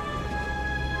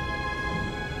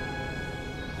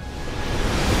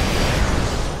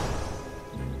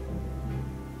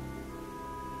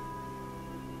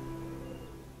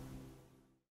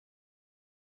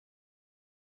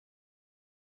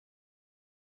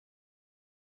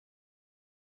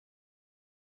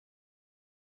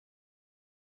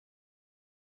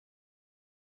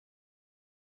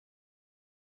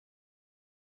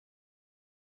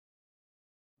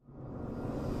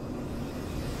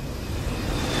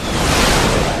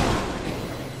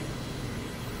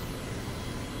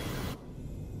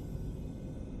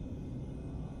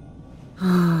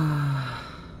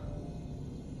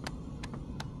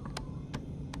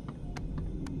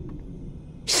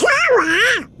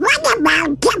 Sora, what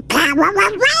about the power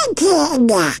of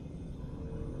waiting?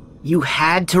 You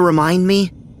had to remind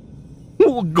me?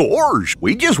 Well, gosh,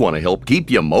 we just want to help keep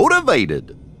you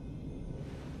motivated.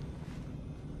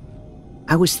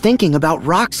 I was thinking about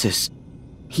Roxas.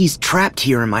 He's trapped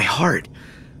here in my heart.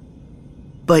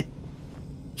 But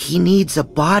he needs a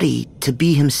body to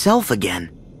be himself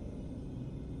again.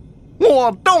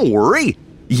 Well, don't worry.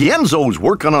 Yenzo's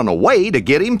working on a way to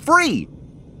get him free.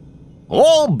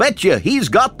 I'll bet you he's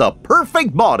got the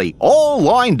perfect body all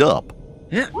lined up.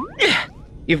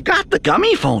 You've got the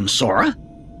gummy phone, Sora.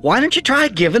 Why don't you try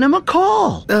giving him a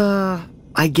call?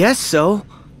 I guess so.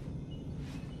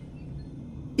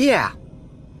 Yeah,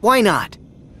 why not?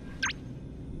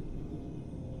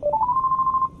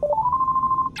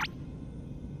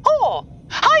 Oh,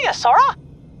 hiya, Sora.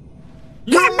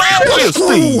 Your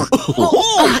Majesty!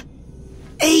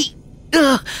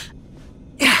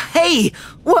 Hey,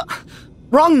 what?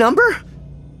 Wrong number?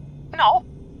 No,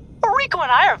 Rico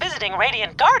and I are visiting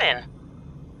Radiant Garden.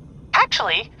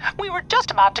 Actually, we were just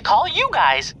about to call you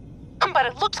guys, but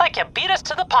it looks like you beat us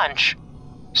to the punch.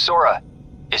 Sora,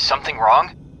 is something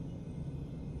wrong?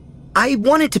 I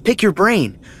wanted to pick your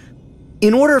brain.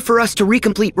 In order for us to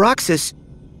recomplete Roxas,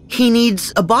 he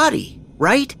needs a body,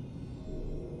 right?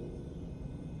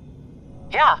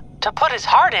 Yeah, to put his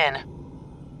heart in.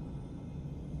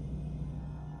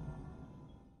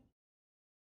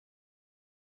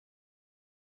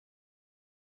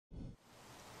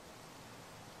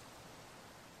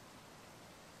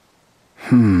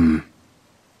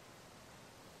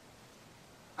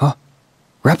 Huh?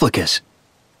 Replicas.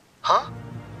 Huh?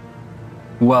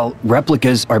 Well,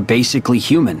 replicas are basically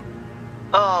human.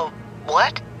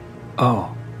 What?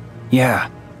 Oh, yeah.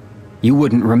 you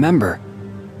wouldn't remember.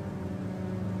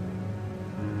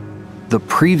 The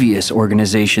previous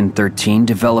Organization 13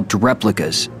 developed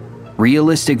replicas,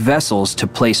 realistic vessels to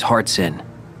place hearts in.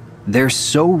 They're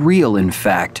so real, in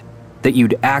fact, that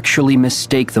you'd actually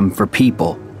mistake them for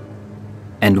people.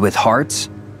 And with hearts,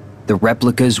 the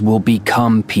replicas will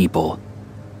become people.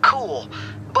 Cool.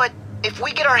 But if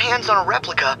we get our hands on a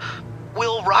replica,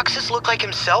 will Roxas look like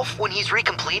himself when he's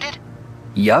recompleted?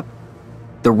 Yup.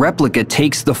 The replica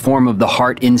takes the form of the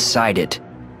heart inside it.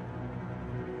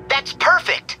 That's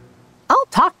perfect! I'll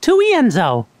talk to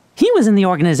Ienzo. He was in the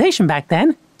organization back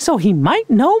then, so he might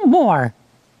know more.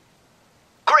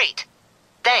 Great.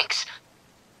 Thanks.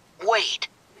 Wait.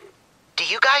 Do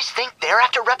you guys think they're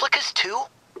after replicas too?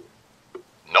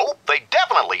 Nope, they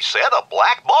definitely said a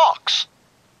black box.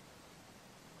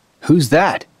 Who's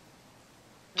that?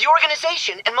 The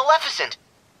organization and Maleficent.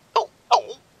 Oh.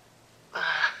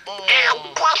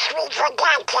 I guess we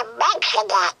forgot to mention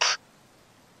it.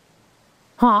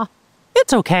 Huh?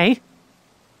 It's okay.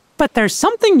 But there's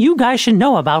something you guys should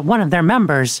know about one of their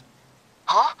members.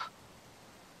 Huh?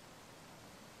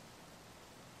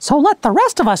 So let the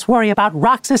rest of us worry about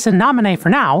Roxas and Naminé for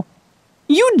now.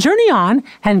 You journey on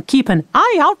and keep an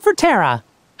eye out for Terra.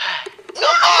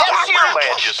 Yes, Your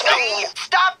Majesty.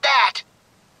 Stop that!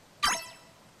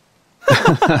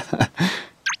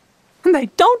 They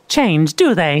don't change,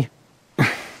 do they?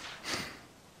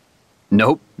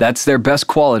 Nope, that's their best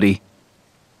quality.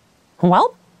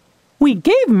 Well, we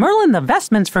gave Merlin the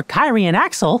vestments for Kyrie and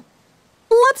Axel.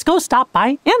 Let's go stop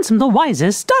by Ansem the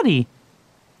Wise's study.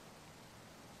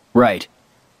 Right.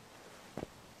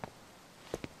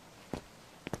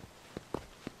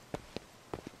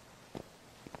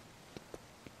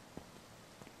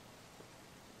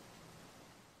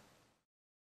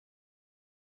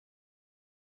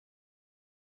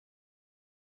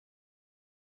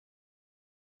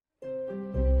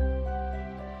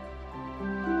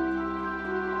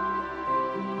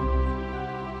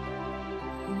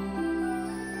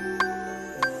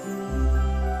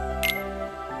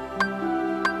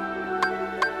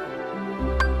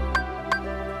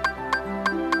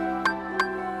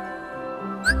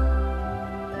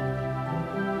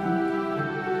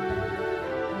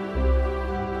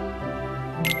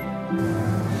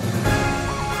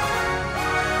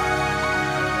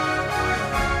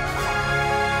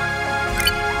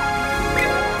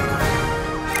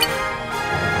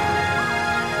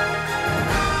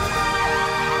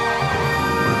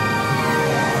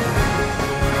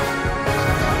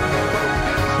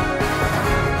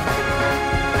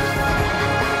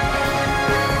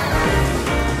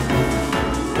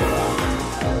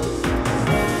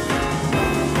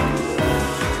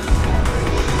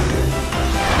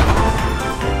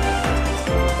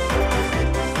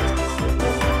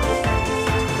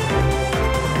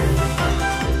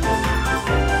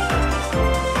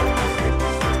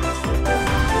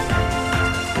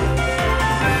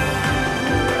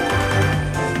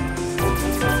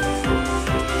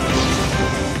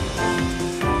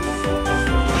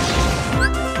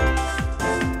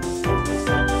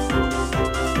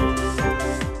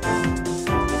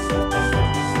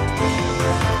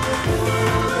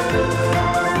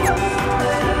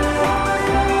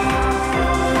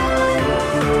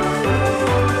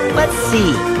 Let's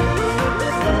see.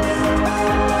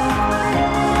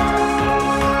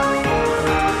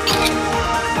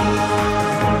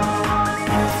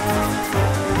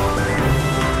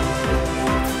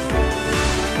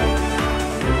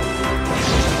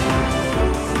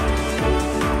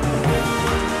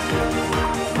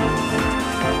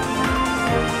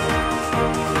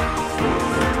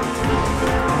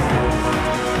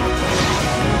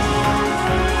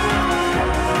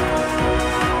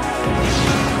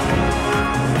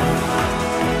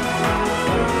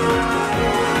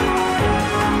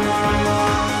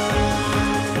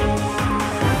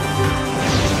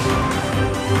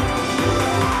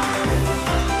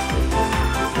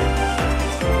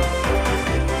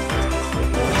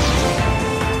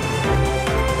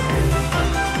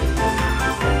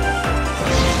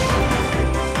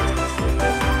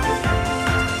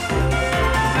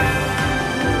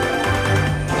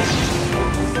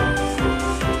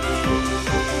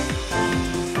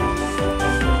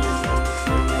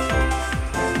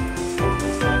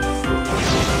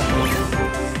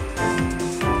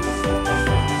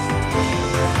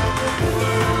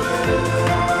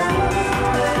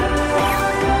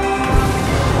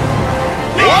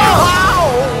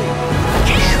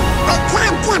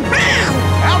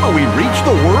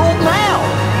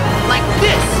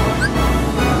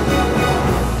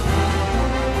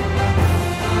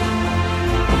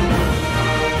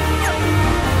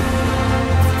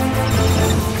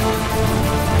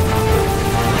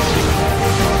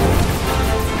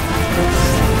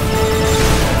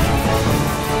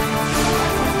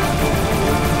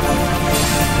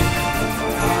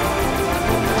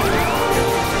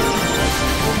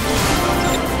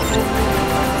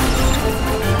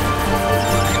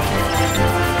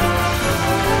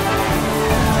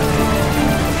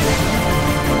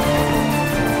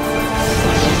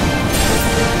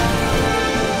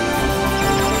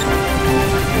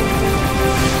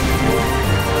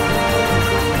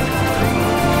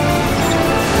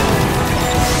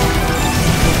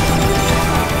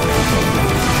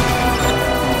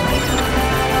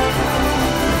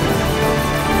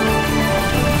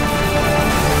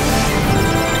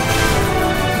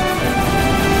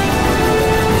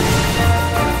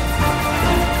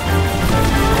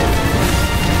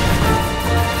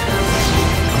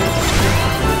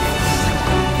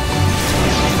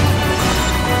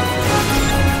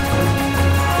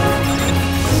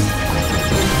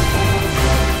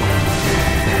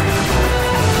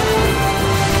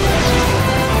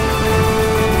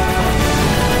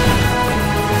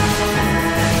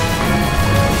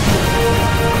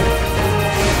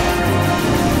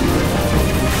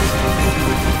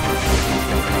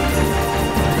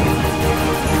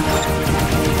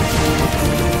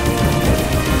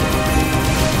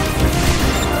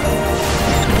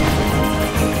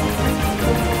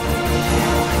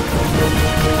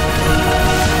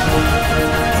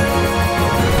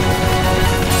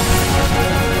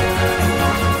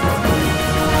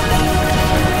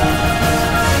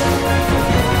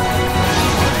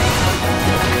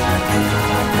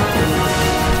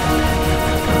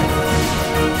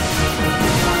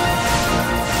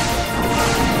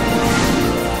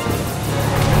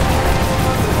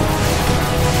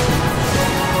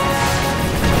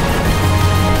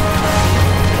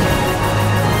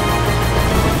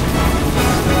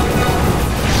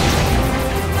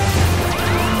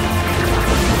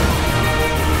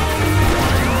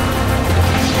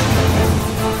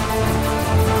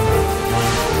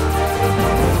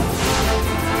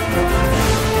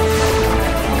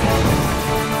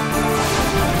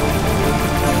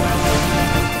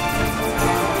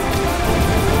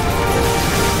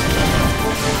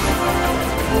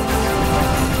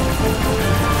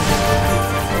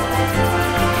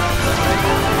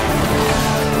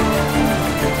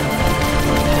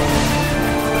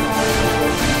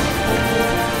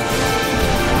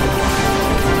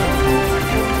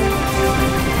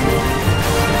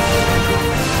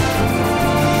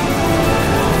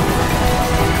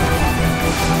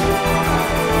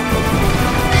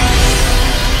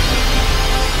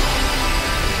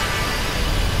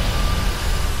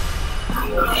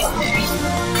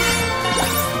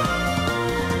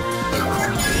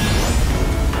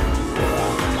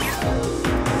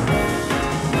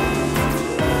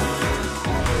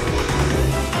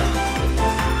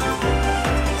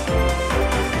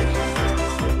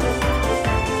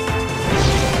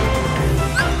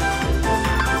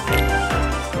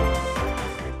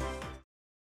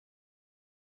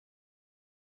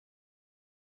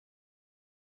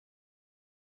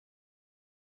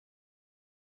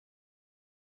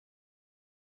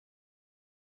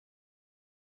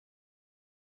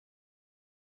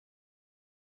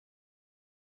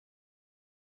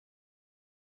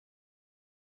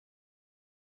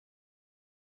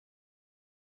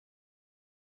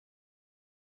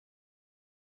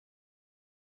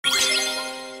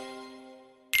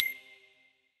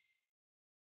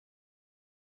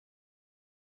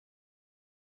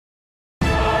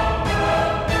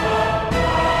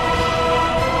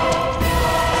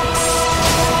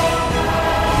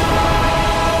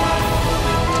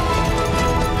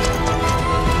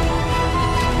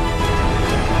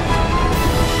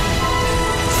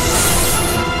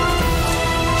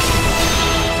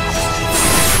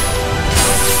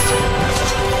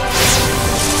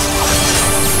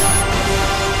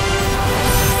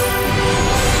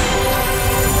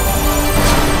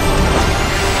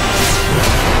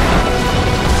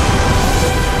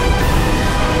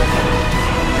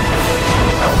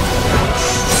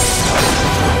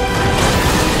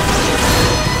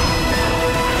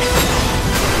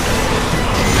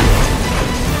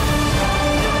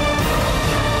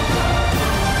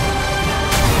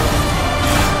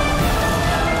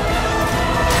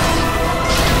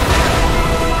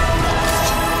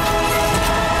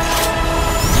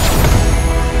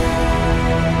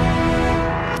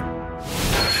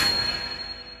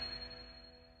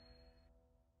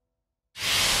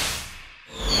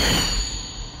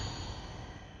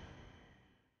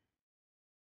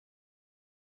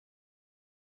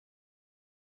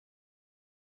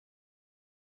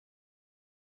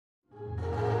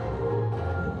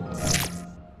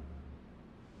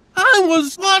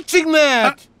 was watching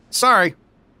that! Sorry.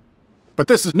 But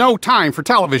this is no time for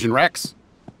television, Rex.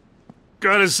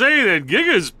 Gotta say, that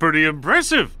Giga's pretty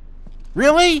impressive.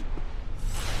 Really?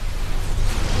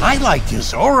 I liked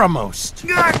his aura most.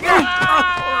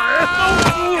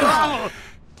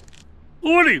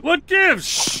 Woody, what gives?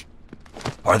 Shh.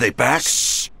 Are they back?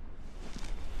 Shh.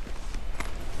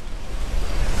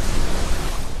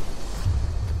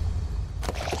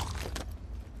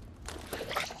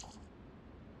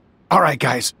 All right,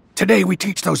 guys. Today we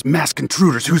teach those masked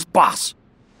intruders who's boss.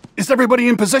 Is everybody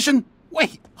in position?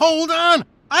 Wait, hold on.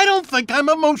 I don't think I'm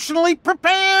emotionally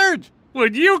prepared.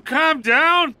 Would you calm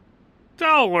down?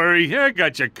 Don't worry, I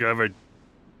got you covered.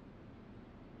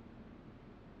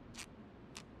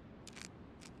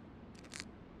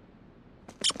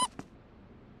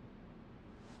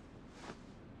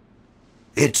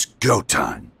 It's go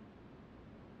time.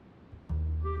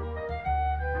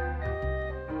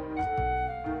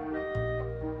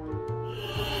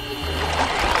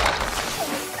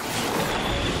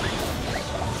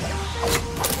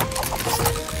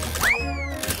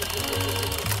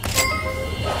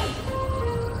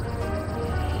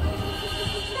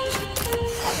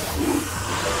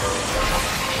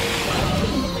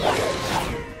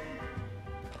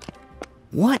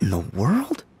 What in the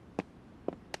world?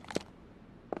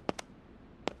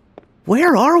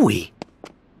 Where are we?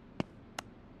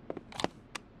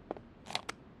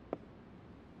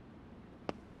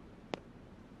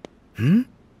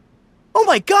 Oh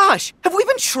my gosh! Have we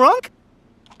been shrunk?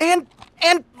 And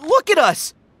look at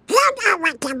us! You know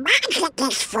what the magic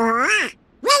is for?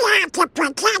 We have to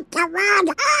protect the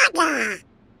world order!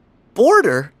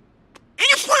 Border?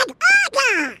 I said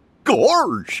order!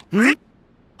 Gorge!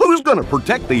 Who's gonna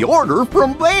protect the order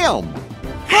from them?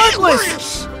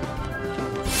 Heartless!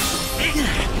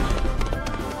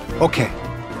 Okay,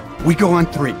 we go on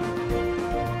 3.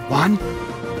 1,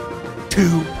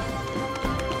 2...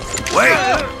 Wait!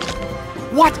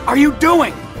 What are you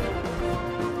doing?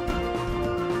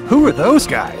 Who are those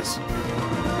guys?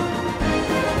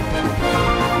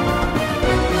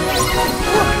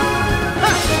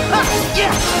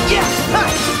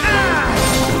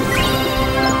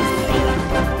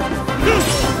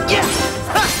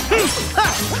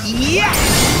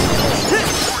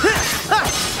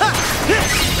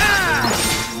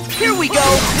 Here we go!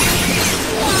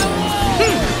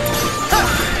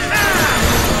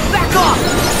 Back off!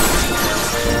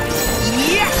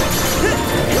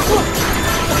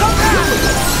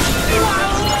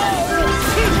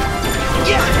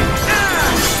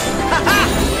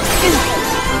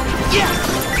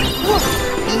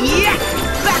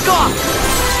 Back off!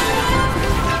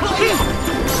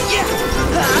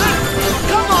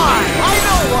 Come on! I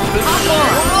know!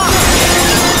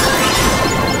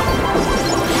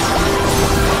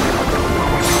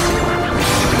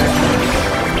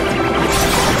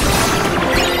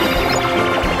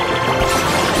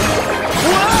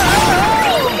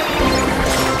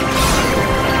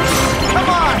 Come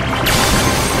on!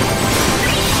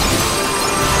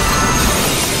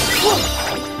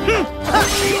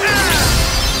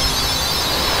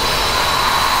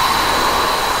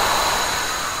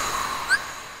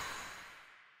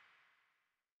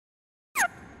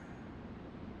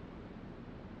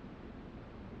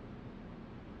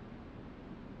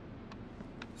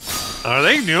 Are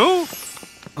they new?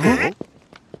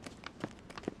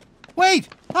 Wait!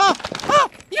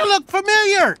 You look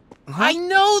familiar! I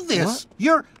know this!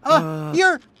 You're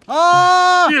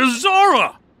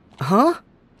Zora! Huh?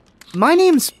 My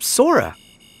name's Sora.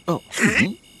 Oh.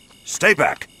 Stay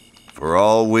back. For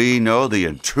all we know, the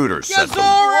intruder said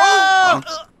Zora!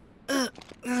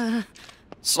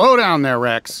 Slow down there,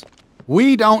 Rex.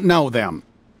 We don't know them.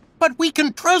 But we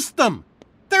can trust them.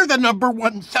 They're the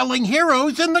 #1 selling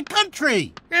heroes in the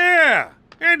country. Yeah,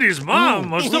 and his mom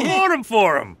must have bought him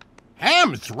for him.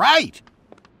 Ham's right.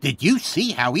 Did you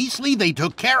see how easily they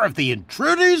took care of the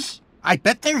intruders? I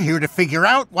bet they're here to figure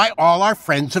out why all our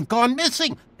friends have gone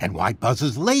missing, and why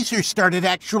Buzz's laser started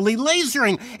actually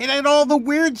lasering, and all the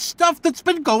weird stuff that's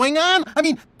been going on. I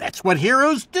mean, that's what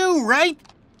heroes do, right?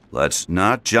 Let's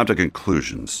not jump to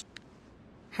conclusions.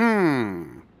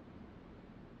 Gotta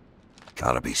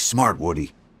be smart,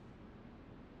 Woody.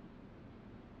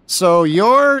 So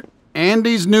you're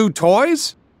Andy's new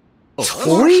toys?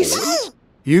 Toys?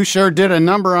 You sure did a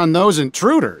number on those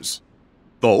intruders.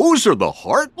 Those are the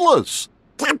Heartless.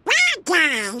 The bad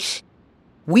guys!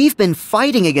 We've been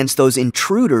fighting against those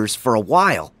intruders for a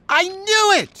while. I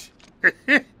knew it!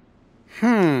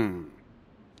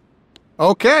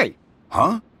 Okay.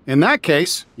 Huh? In that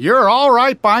case, you're all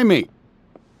right by me.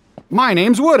 My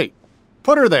name's Woody.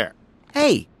 Put her there.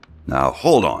 Hey. Now,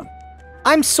 hold on.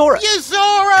 I'm Sora.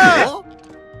 Sora!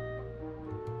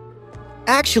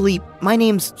 Actually, my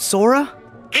name's Sora.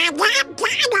 And I'm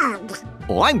Donald.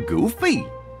 Oh, I'm Goofy.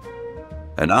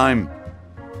 And I'm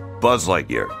Buzz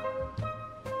Lightyear.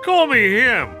 Call me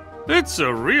him. It's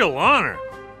a real honor.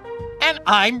 And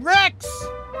I'm Rex.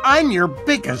 I'm your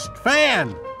biggest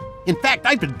fan. In fact,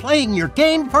 I've been playing your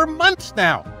game for months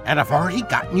now, and I've already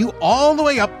gotten you all the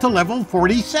way up to level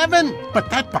 47. But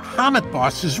that Bahamut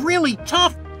boss is really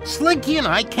tough. Slinky and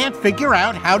I can't figure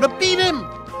out how to beat him.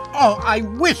 Oh, I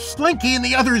wish Slinky and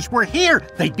the others were here.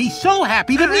 They'd be so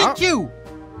happy to meet you.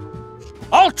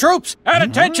 All troops, at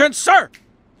attention, sir!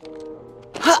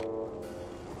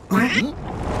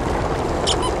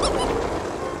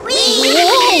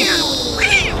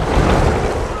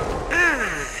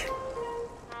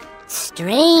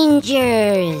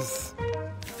 Strangers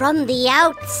from the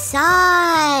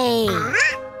outside,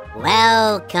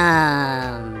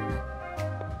 welcome.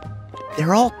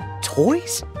 They're all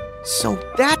toys? So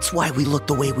that's why we look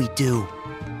the way we do.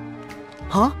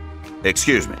 Huh?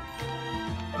 Excuse me.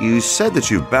 You said that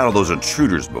you've battled those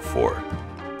intruders before.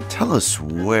 Tell us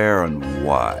where and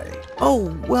why.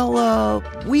 Oh, well,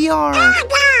 we are...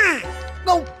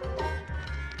 Oh!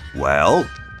 Well,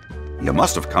 you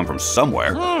must have come from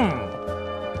somewhere.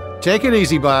 Take it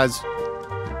easy, Buzz.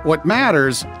 What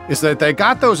matters is that they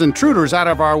got those intruders out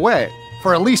of our way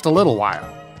for at least a little while.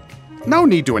 No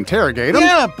need to interrogate them.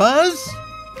 Yeah, Buzz.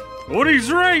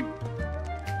 Woody's right.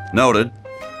 Noted,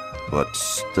 but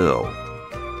still.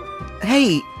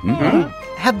 Hey,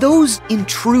 have those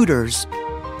intruders,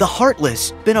 the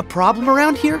Heartless, been a problem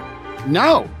around here?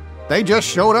 No, they just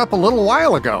showed up a little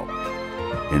while ago.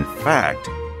 In fact,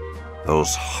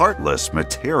 those Heartless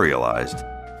materialized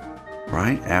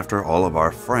right after all of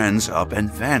our friends up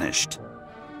and vanished.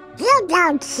 You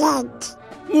don't think.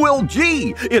 Well,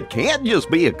 gee, it can't just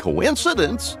be a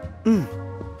coincidence.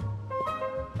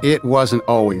 It wasn't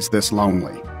always this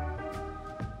lonely.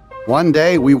 One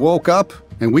day we woke up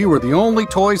and we were the only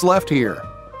toys left here.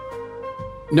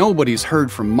 Nobody's heard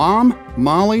from Mom,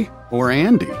 Molly, or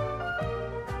Andy.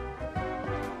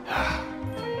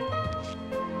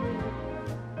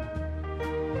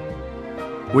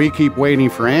 We keep waiting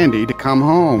for Andy to come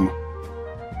home.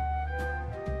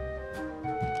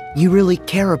 You really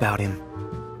care about him.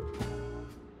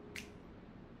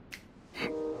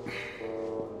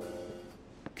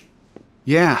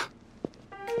 Yeah.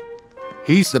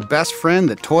 He's the best friend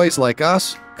that toys like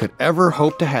us could ever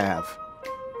hope to have.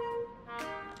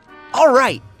 All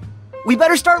right. We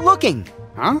better start looking.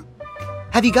 Huh?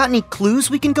 Have you got any clues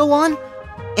we can go on?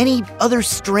 Any other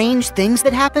strange things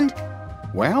that happened?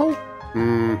 Well,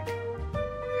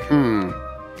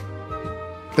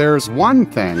 There's one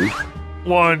thing.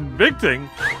 One big thing.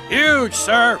 Huge,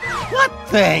 sir. What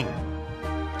thing?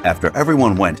 After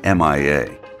everyone went MIA,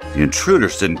 the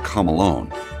intruders didn't come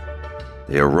alone.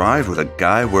 They arrived with a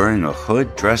guy wearing a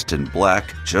hood dressed in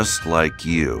black just like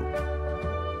you.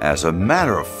 As a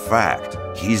matter of fact,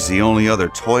 he's the only other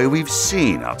toy we've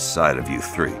seen outside of you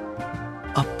three.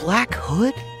 A black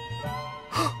hood?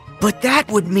 But that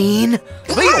would mean...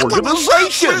 The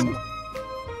organization!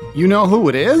 You know who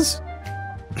it is?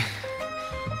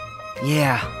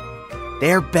 Yeah,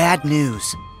 they're bad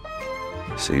news.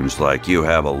 Seems like you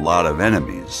have a lot of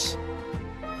enemies.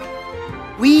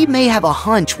 We may have a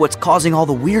hunch what's causing all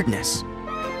the weirdness.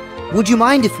 Would you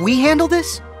mind if we handle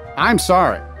this? I'm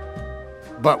sorry,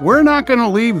 but we're not gonna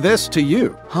leave this to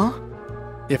you. Huh?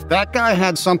 If that guy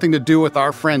had something to do with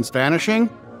our friends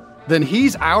vanishing, then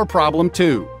he's our problem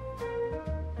too.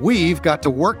 We've got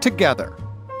to work together.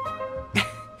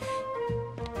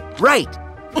 Right.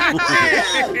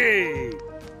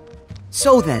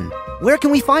 So then, where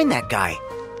can we find that guy?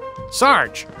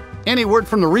 Sarge, any word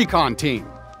from the recon team?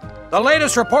 The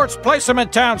latest reports place him in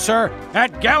town, sir,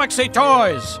 at Galaxy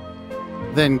Toys.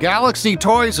 Then Galaxy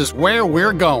Toys is where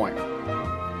we're going.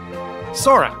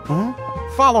 Sora,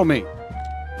 follow me.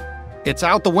 It's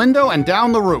out the window and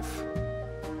down the roof.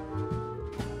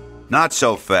 Not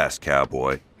so fast,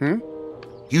 cowboy.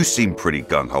 You seem pretty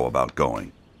gung-ho about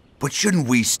going. But shouldn't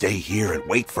we stay here and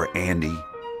wait for Andy?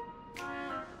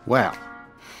 Well,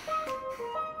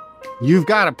 you've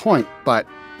got a point, but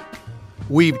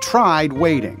we've tried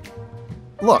waiting.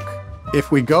 Look,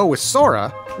 if we go with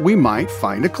Sora, we might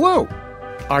find a clue.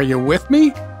 Are you with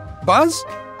me, Buzz?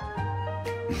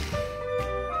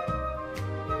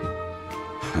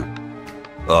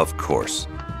 Of course.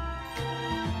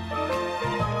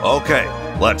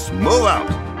 Okay, let's move out.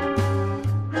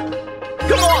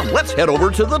 Come on, let's head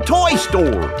over to the toy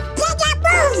store.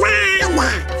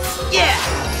 Yeah!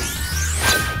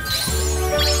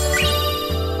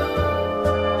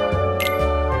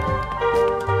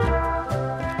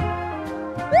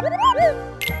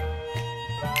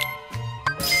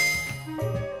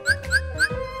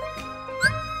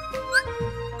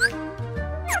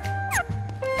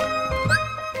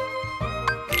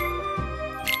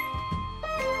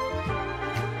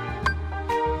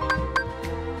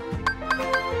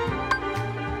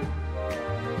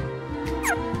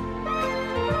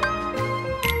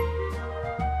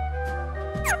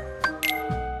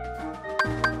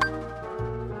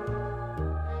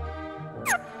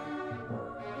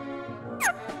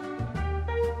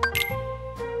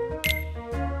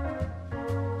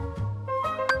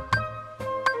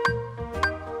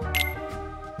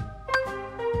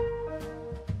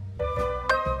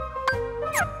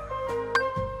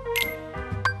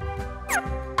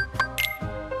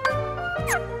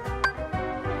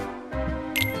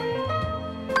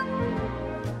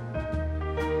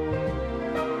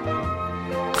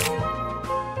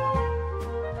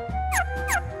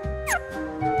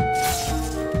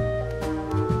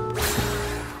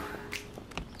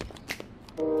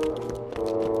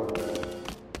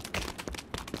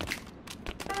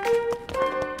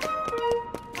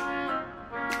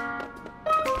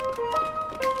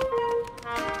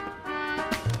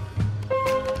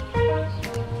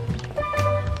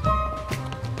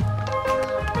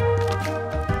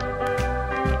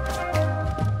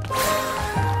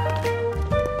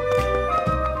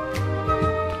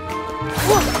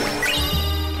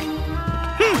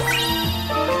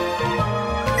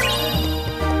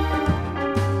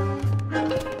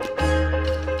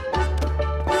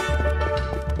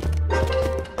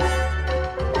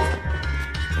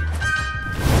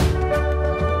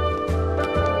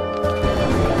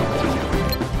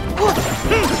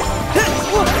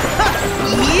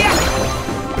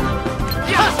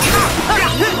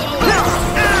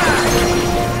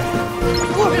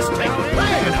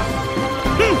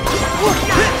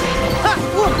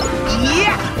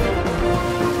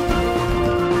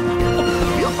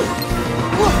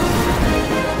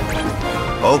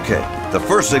 Okay, the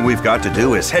first thing we've got to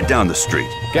do is head down the street.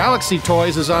 Galaxy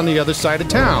Toys is on the other side of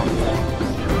town.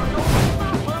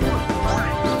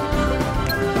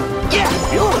 Give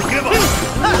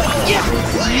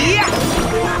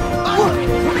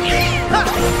up!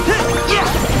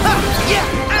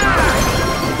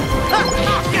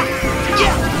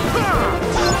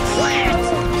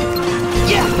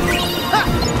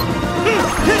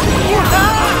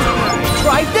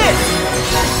 Try this!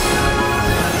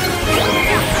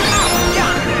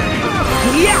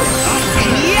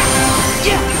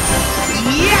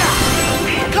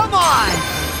 Come on!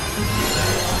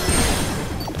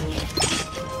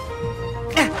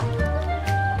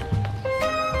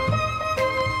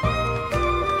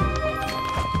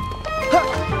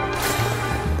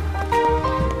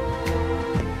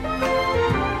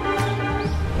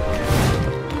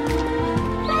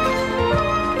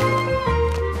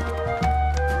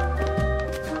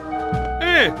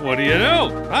 Hey, what do you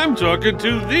know? I'm talking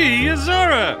to the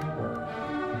Azora.